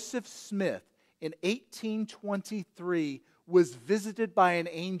 Joseph Smith in 1823 was visited by an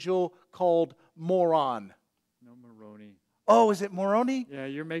angel called Moron. No, Moroni. Oh, is it Moroni? Yeah,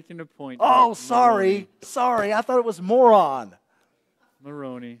 you're making a point. Oh, sorry. Sorry, I thought it was Moron.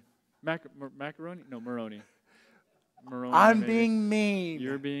 Moroni. Macaroni? No, Moroni. Moroni. I'm maybe. being mean.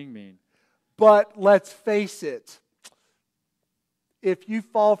 You're being mean. But let's face it. If you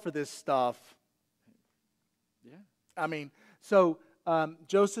fall for this stuff, Yeah. I mean, so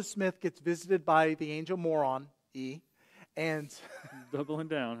Joseph Smith gets visited by the angel Moron, and Doubling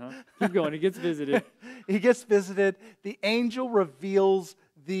down, huh? Keep going. He gets visited. he gets visited. The angel reveals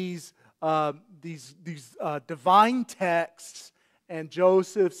these divine texts, and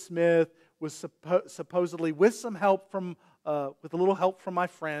Joseph Smith was supposedly with some help from, with a little help from my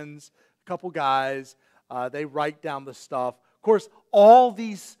friends, a couple guys. They write down the stuff. Of course, all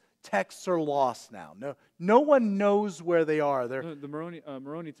these texts are lost now. No one knows where they are. The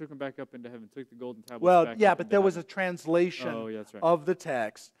Moroni took him back up into heaven, took the golden tablets Well, back yeah, up but into there was a heaven. translation Oh, yeah, that's right. of the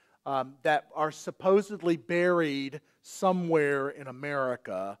text that are supposedly buried somewhere in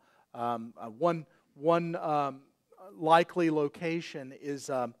America. One likely location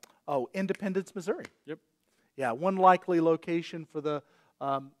is Independence, Missouri. Yep. Yeah, one likely location for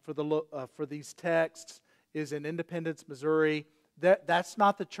these texts is in Independence, Missouri. That's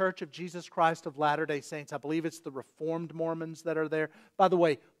not the Church of Jesus Christ of Latter-day Saints. I believe it's the Reformed Mormons that are there. By the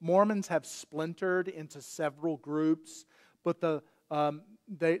way, Mormons have splintered into several groups, but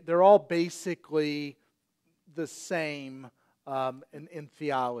they're all basically the same in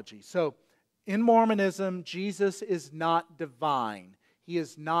theology. So in Mormonism, Jesus is not divine. He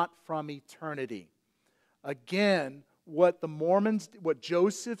is not from eternity. Again, what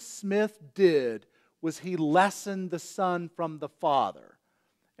Joseph Smith did was he lessened the Son from the Father.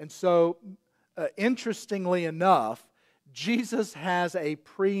 And so, interestingly enough, Jesus has a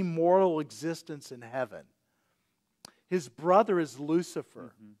pre-mortal existence in heaven. His brother is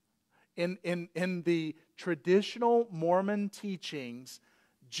Lucifer. In the traditional Mormon teachings,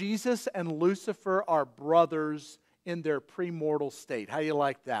 Jesus and Lucifer are brothers in their pre-mortal state. How do you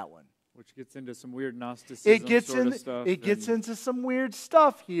like that one? Which gets into some weird Gnosticism sort of stuff. It gets into some weird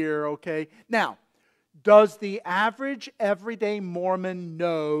stuff here, okay? Now, does the average everyday Mormon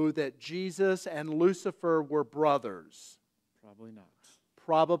know that Jesus and Lucifer were brothers? Probably not.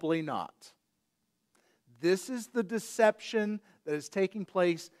 Probably not. This is the deception that is taking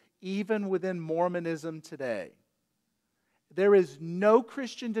place even within Mormonism today. There is no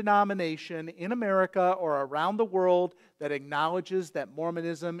Christian denomination in America or around the world that acknowledges that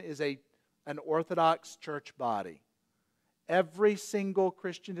Mormonism is an Orthodox church body. Every single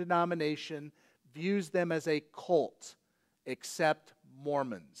Christian denomination views them as a cult, except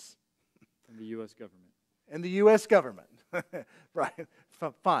Mormons. And the U.S. government. And the U.S. government. Right,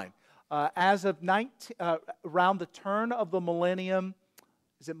 fine. As of around the turn of the millennium,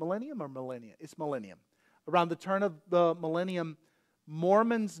 is it millennium or millennia? It's millennium. Around the turn of the millennium,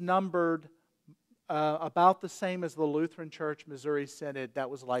 Mormons numbered about the same as the Lutheran Church Missouri Synod. That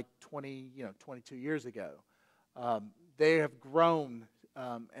was like 22 years ago. They have grown,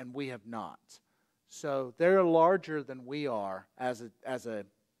 and we have not. So they're larger than we are as a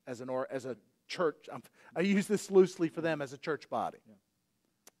church. I use this loosely for them as a church body. Yeah.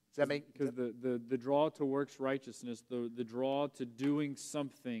 Does that make because the draw to works righteousness, the draw to doing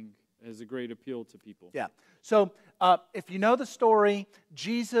something has a great appeal to people. Yeah. So if you know the story,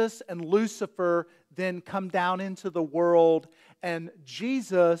 Jesus and Lucifer then come down into the world, and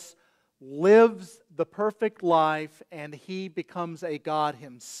Jesus lives the perfect life, and he becomes a God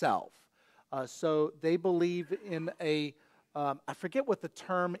himself. So they believe in I forget what the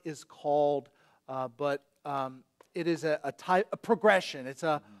term is called, but it is a progression. It's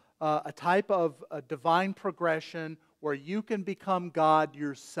a type of a divine progression where you can become God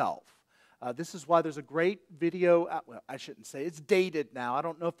yourself. This is why there's a great video, well, I shouldn't say, it's dated now. I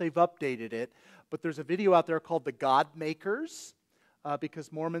don't know if they've updated it, but there's a video out there called The God Makers,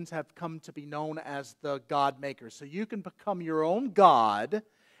 because Mormons have come to be known as the God Makers. So you can become your own God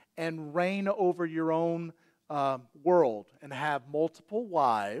and reign over your own world and have multiple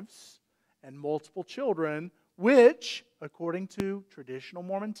wives and multiple children, which, according to traditional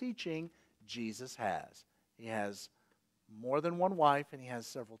Mormon teaching, Jesus has. He has more than one wife, and he has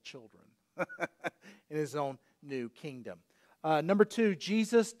several children in his own new kingdom. Number 2,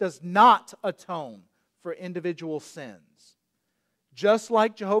 Jesus does not atone for individual sins. Just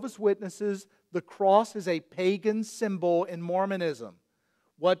like Jehovah's Witnesses, the cross is a pagan symbol in Mormonism.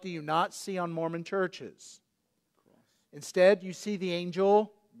 What do you not see on Mormon churches? Cross. Instead, you see the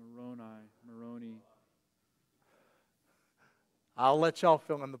angel. Moroni. I'll let y'all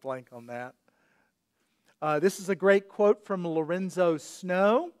fill in the blank on that. This is a great quote from Lorenzo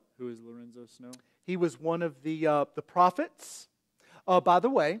Snow. Who is Lorenzo Snow? He was one of the prophets. By the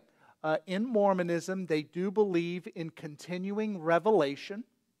way, in Mormonism, they do believe in continuing revelation.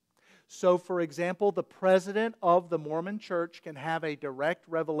 So, for example, the president of the Mormon Church can have a direct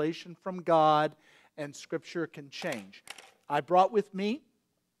revelation from God, and Scripture can change. I brought with me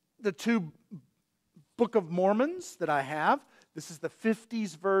the 2 Book of Mormons that I have. This is the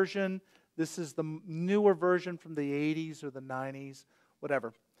 50s version. This is the newer version from the 80s or the 90s,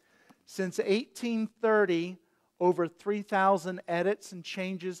 whatever. Since 1830, over 3,000 edits and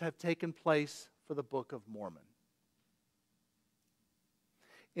changes have taken place for the Book of Mormon.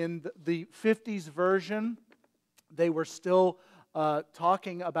 In the 50s version, they were still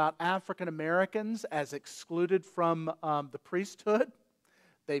talking about African Americans as excluded from the priesthood.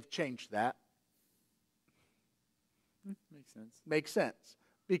 They've changed that. Makes sense. Makes sense.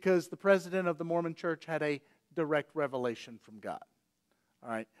 Because the president of the Mormon Church had a direct revelation from God. All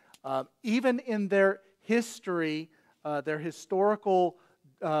right. Even in their history, their historical,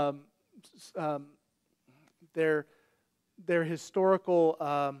 storyline. Their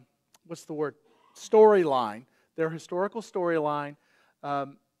historical storyline.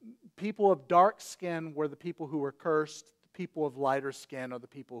 People of dark skin were the people who were cursed. The people of lighter skin are the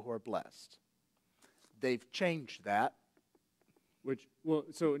people who are blessed. They've changed that.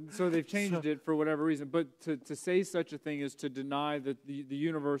 So they've changed it for whatever reason. But to say such a thing is to deny the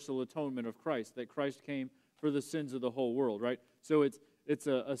universal atonement of Christ, that Christ came for the sins of the whole world, right? So it's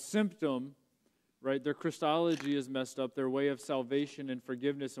a symptom, right? Their Christology is messed up, their way of salvation and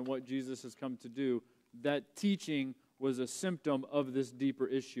forgiveness and what Jesus has come to do. That teaching was a symptom of this deeper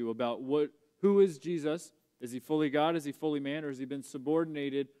issue about who is Jesus? Is he fully God? Is he fully man? Or has he been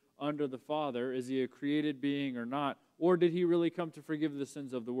subordinated under the Father? Is he a created being or not? Or did he really come to forgive the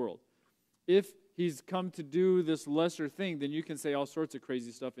sins of the world? If he's come to do this lesser thing, then you can say all sorts of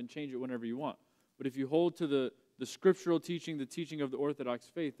crazy stuff and change it whenever you want. But if you hold to the scriptural teaching, the teaching of the Orthodox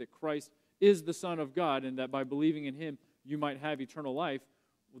faith, that Christ is the Son of God and that by believing in him you might have eternal life,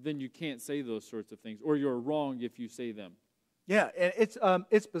 well, then you can't say those sorts of things, or you're wrong if you say them. Yeah,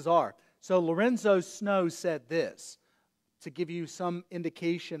 it's bizarre. So Lorenzo Snow said this, to give you some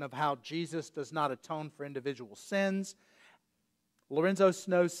indication of how Jesus does not atone for individual sins. Lorenzo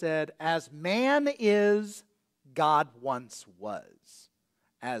Snow said, "As man is, God once was.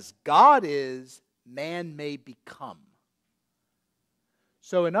 As God is, man may become."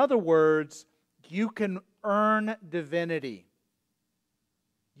 So in other words, you can earn divinity.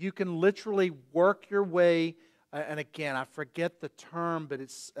 You can literally work your way, and again, I forget the term, but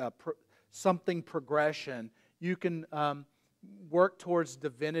it's something progression. You can work towards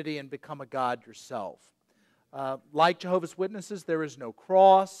divinity and become a God yourself. Like Jehovah's Witnesses, there is no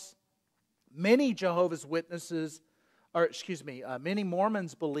cross. Many Jehovah's Witnesses, many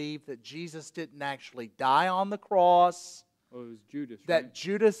Mormons believe that Jesus didn't actually die on the cross. Oh, it was Judas, that right?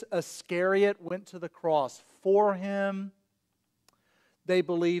 Judas Iscariot went to the cross for him. They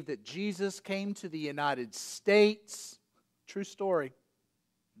believe that Jesus came to the United States. True story.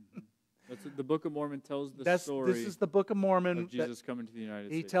 The Book of Mormon tells the story. This is the Book of Mormon of Jesus coming to the United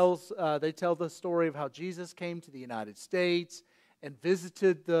States. They tell the story of how Jesus came to the United States and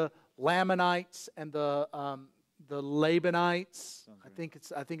visited the Lamanites and the Labanites. Right. I think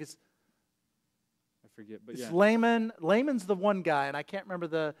it's. I forget, but it's yeah. Laman. Laman's the one guy, and I can't remember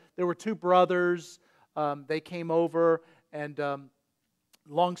there were two brothers. They came over, and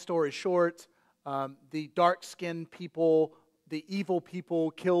long story short, the dark-skinned people, the evil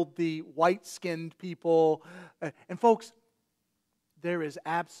people, killed the white-skinned people. And folks, there is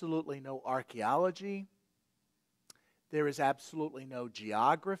absolutely no archaeology. There is absolutely no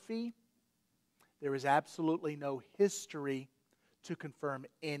geography. There is absolutely no history to confirm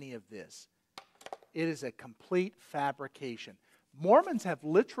any of this. It is a complete fabrication. Mormons have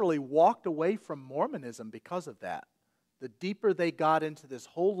literally walked away from Mormonism because of that. The deeper they got into this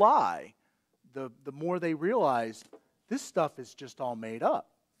whole lie, the more they realized this stuff is just all made up.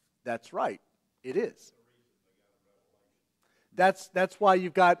 That's right. It is. That's why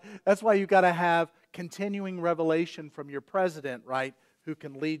you've got to have continuing revelation from your president, right, who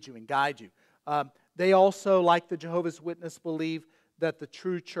can lead you and guide you. They also, like the Jehovah's Witness, believe that the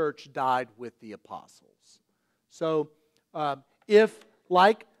true church died with the apostles. So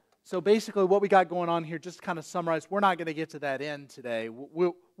basically what we got going on here, just to kind of summarize, we're not going to get to that end today.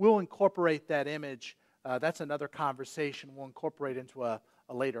 We'll incorporate that image. That's another conversation we'll incorporate into a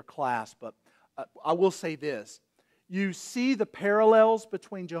later class. But I will say this. You see the parallels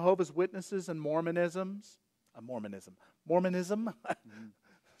between Jehovah's Witnesses and Mormonism.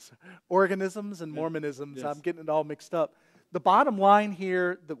 Organisms and Mormonisms. Yes. I'm getting it all mixed up. The bottom line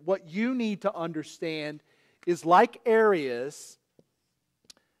here, what you need to understand is, like Arius,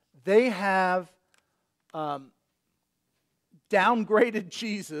 they have downgraded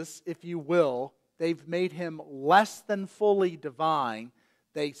Jesus, if you will. They've made him less than fully divine.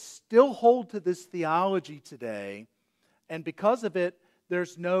 They still hold to this theology today, and because of it,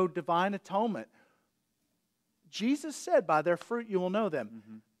 there's no divine atonement. Jesus said, by their fruit you will know them.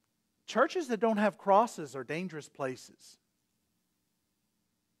 Mm-hmm. Churches that don't have crosses are dangerous places.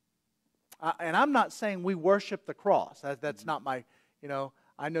 And I'm not saying we worship the cross. That's not my,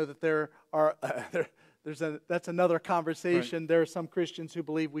 I know that there are, that's another conversation. Right. There are some Christians who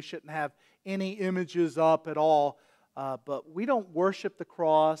believe we shouldn't have any images up at all. But we don't worship the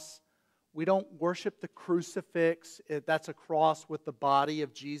cross. We don't worship the crucifix. That's a cross with the body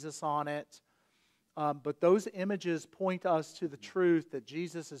of Jesus on it. But those images point us to the truth that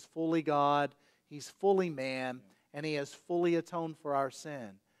Jesus is fully God, He's fully man, and He has fully atoned for our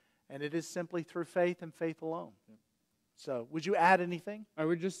sin. And it is simply through faith and faith alone. So, would you add anything? I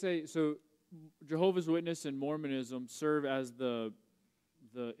would just say, so Jehovah's Witness and Mormonism serve as the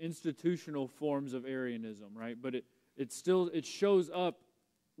institutional forms of Arianism, right? But it shows up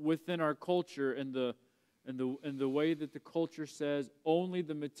within our culture in the way that the culture says only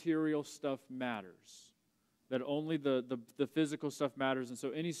the material stuff matters, that only the physical stuff matters, and so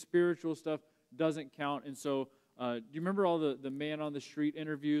any spiritual stuff doesn't count. And so do you remember all the man on the street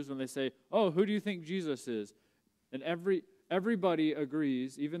interviews when they say, oh, who do you think Jesus is? And everybody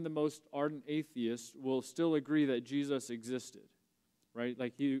agrees, even the most ardent atheists will still agree that Jesus existed, right?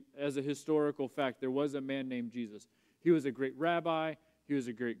 Like as a historical fact, there was a man named Jesus. He was a great rabbi. He was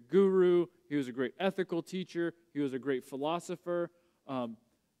a great guru. He was a great ethical teacher. He was a great philosopher.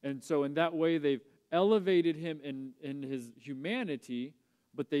 And so in that way, they've elevated him in his humanity,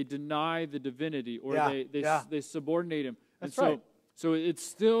 but they deny the divinity, or they subordinate him. That's and so, right. So it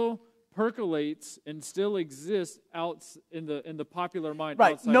still percolates and still exists out in the popular mind.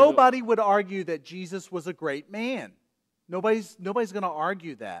 Right. Nobody would argue that Jesus was a great man. Nobody's going to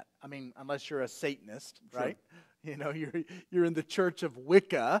argue that. I mean, unless you're a Satanist, right? You're in the Church of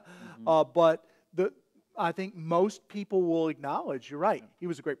Wicca, but I think most people will acknowledge, you're right. He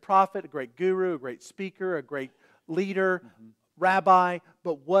was a great prophet, a great guru, a great speaker, a great leader, rabbi,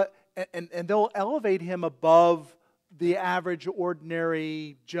 and they'll elevate him above the average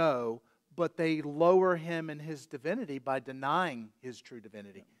ordinary Joe, but they lower him in his divinity by denying his true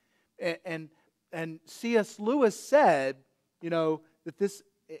divinity. And C.S. Lewis said, that this,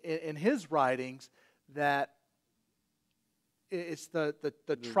 in his writings, that it's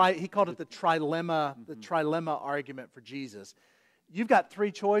he called it the trilemma, the trilemma argument for Jesus. You've got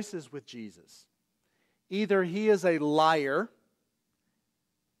three choices with Jesus. Either he is a liar,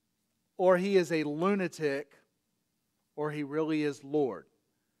 or he is a lunatic, or he really is Lord.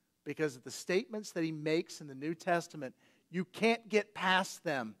 Because of the statements that he makes in the New Testament, you can't get past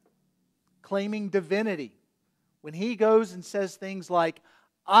them. Claiming divinity. When he goes and says things like,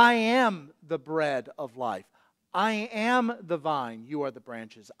 I am the bread of life. I am the vine, you are the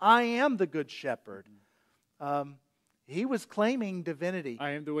branches. I am the good shepherd. He was claiming divinity.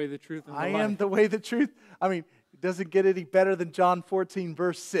 I am the way, the truth, and the I life. am the way, the truth. I mean, it doesn't get any better than John 14,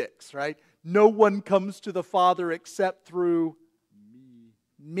 verse 6, right? No one comes to the Father except through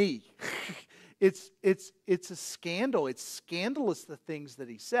me. It's a scandal. It's scandalous, the things that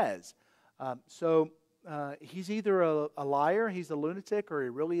he says. He's either a liar, he's a lunatic, or he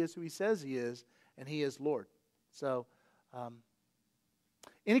really is who he says he is, and he is Lord. So,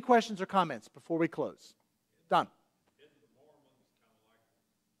 any questions or comments before we close? Don. Isn't the Mormons kind of like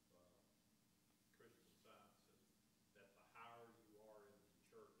Christian Science, that the higher you are in the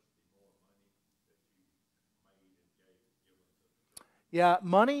church, the more money that you made and given to the church? Yeah,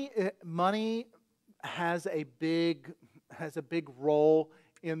 money has a big role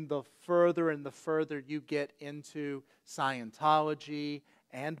in the further you get into Scientology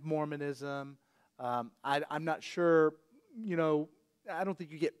and Mormonism. I'm not sure, I don't think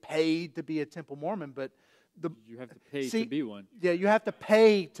you get paid to be a Temple Mormon, but You have to pay to be one. Yeah, you have to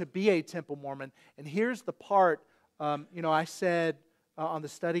pay to be a Temple Mormon. And here's the part, I said on the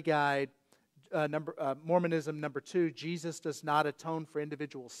study guide, Mormonism number 2, Jesus does not atone for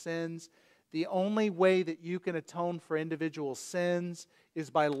individual sins. The only way that you can atone for individual sins is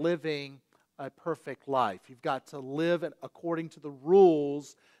by living a perfect life. You've got to live according to the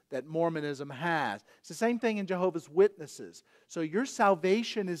rules that Mormonism has. It's the same thing in Jehovah's Witnesses. So your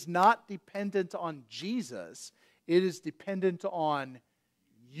salvation is not dependent on Jesus. It is dependent on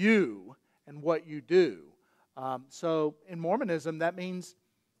you and what you do. So in Mormonism, that means,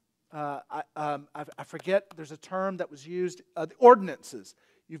 I forget, there's a term that was used, the ordinances.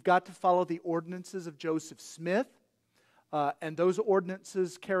 You've got to follow the ordinances of Joseph Smith. And those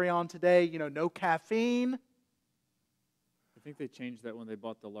ordinances carry on today, no caffeine. I think they changed that when they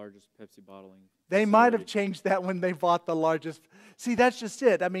bought the largest Pepsi bottling They might have facility. changed that when they bought the largest. See, that's just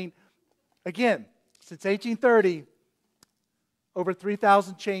it. I mean, again, since 1830, over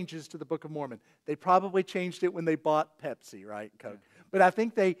 3,000 changes to the Book of Mormon. They probably changed it when they bought Pepsi, right? Coke. Yeah. But I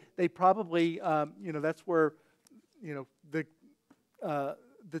think they probably, that's where, the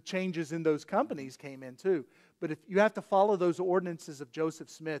changes in those companies came in too. But if you have to follow those ordinances of Joseph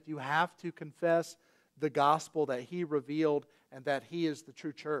Smith, you have to confess the gospel that he revealed and that he is the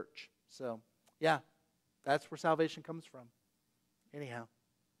true church. So, yeah, that's where salvation comes from. Anyhow.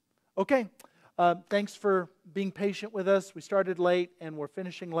 Okay, thanks for being patient with us. We started late and we're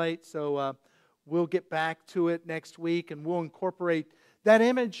finishing late, so we'll get back to it next week and we'll incorporate that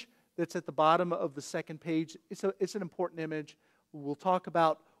image that's at the bottom of the second page. It's an important image. We'll talk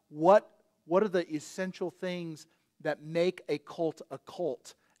about what are the essential things that make a cult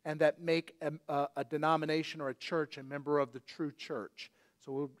and that make a denomination or a church a member of the true church.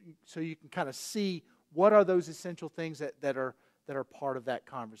 So you can kind of see what are those essential things that are part of that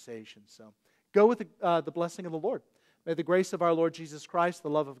conversation. So go with the blessing of the Lord. May the grace of our Lord Jesus Christ, the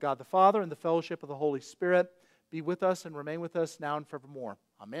love of God the Father, and the fellowship of the Holy Spirit be with us and remain with us now and forevermore.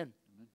 Amen.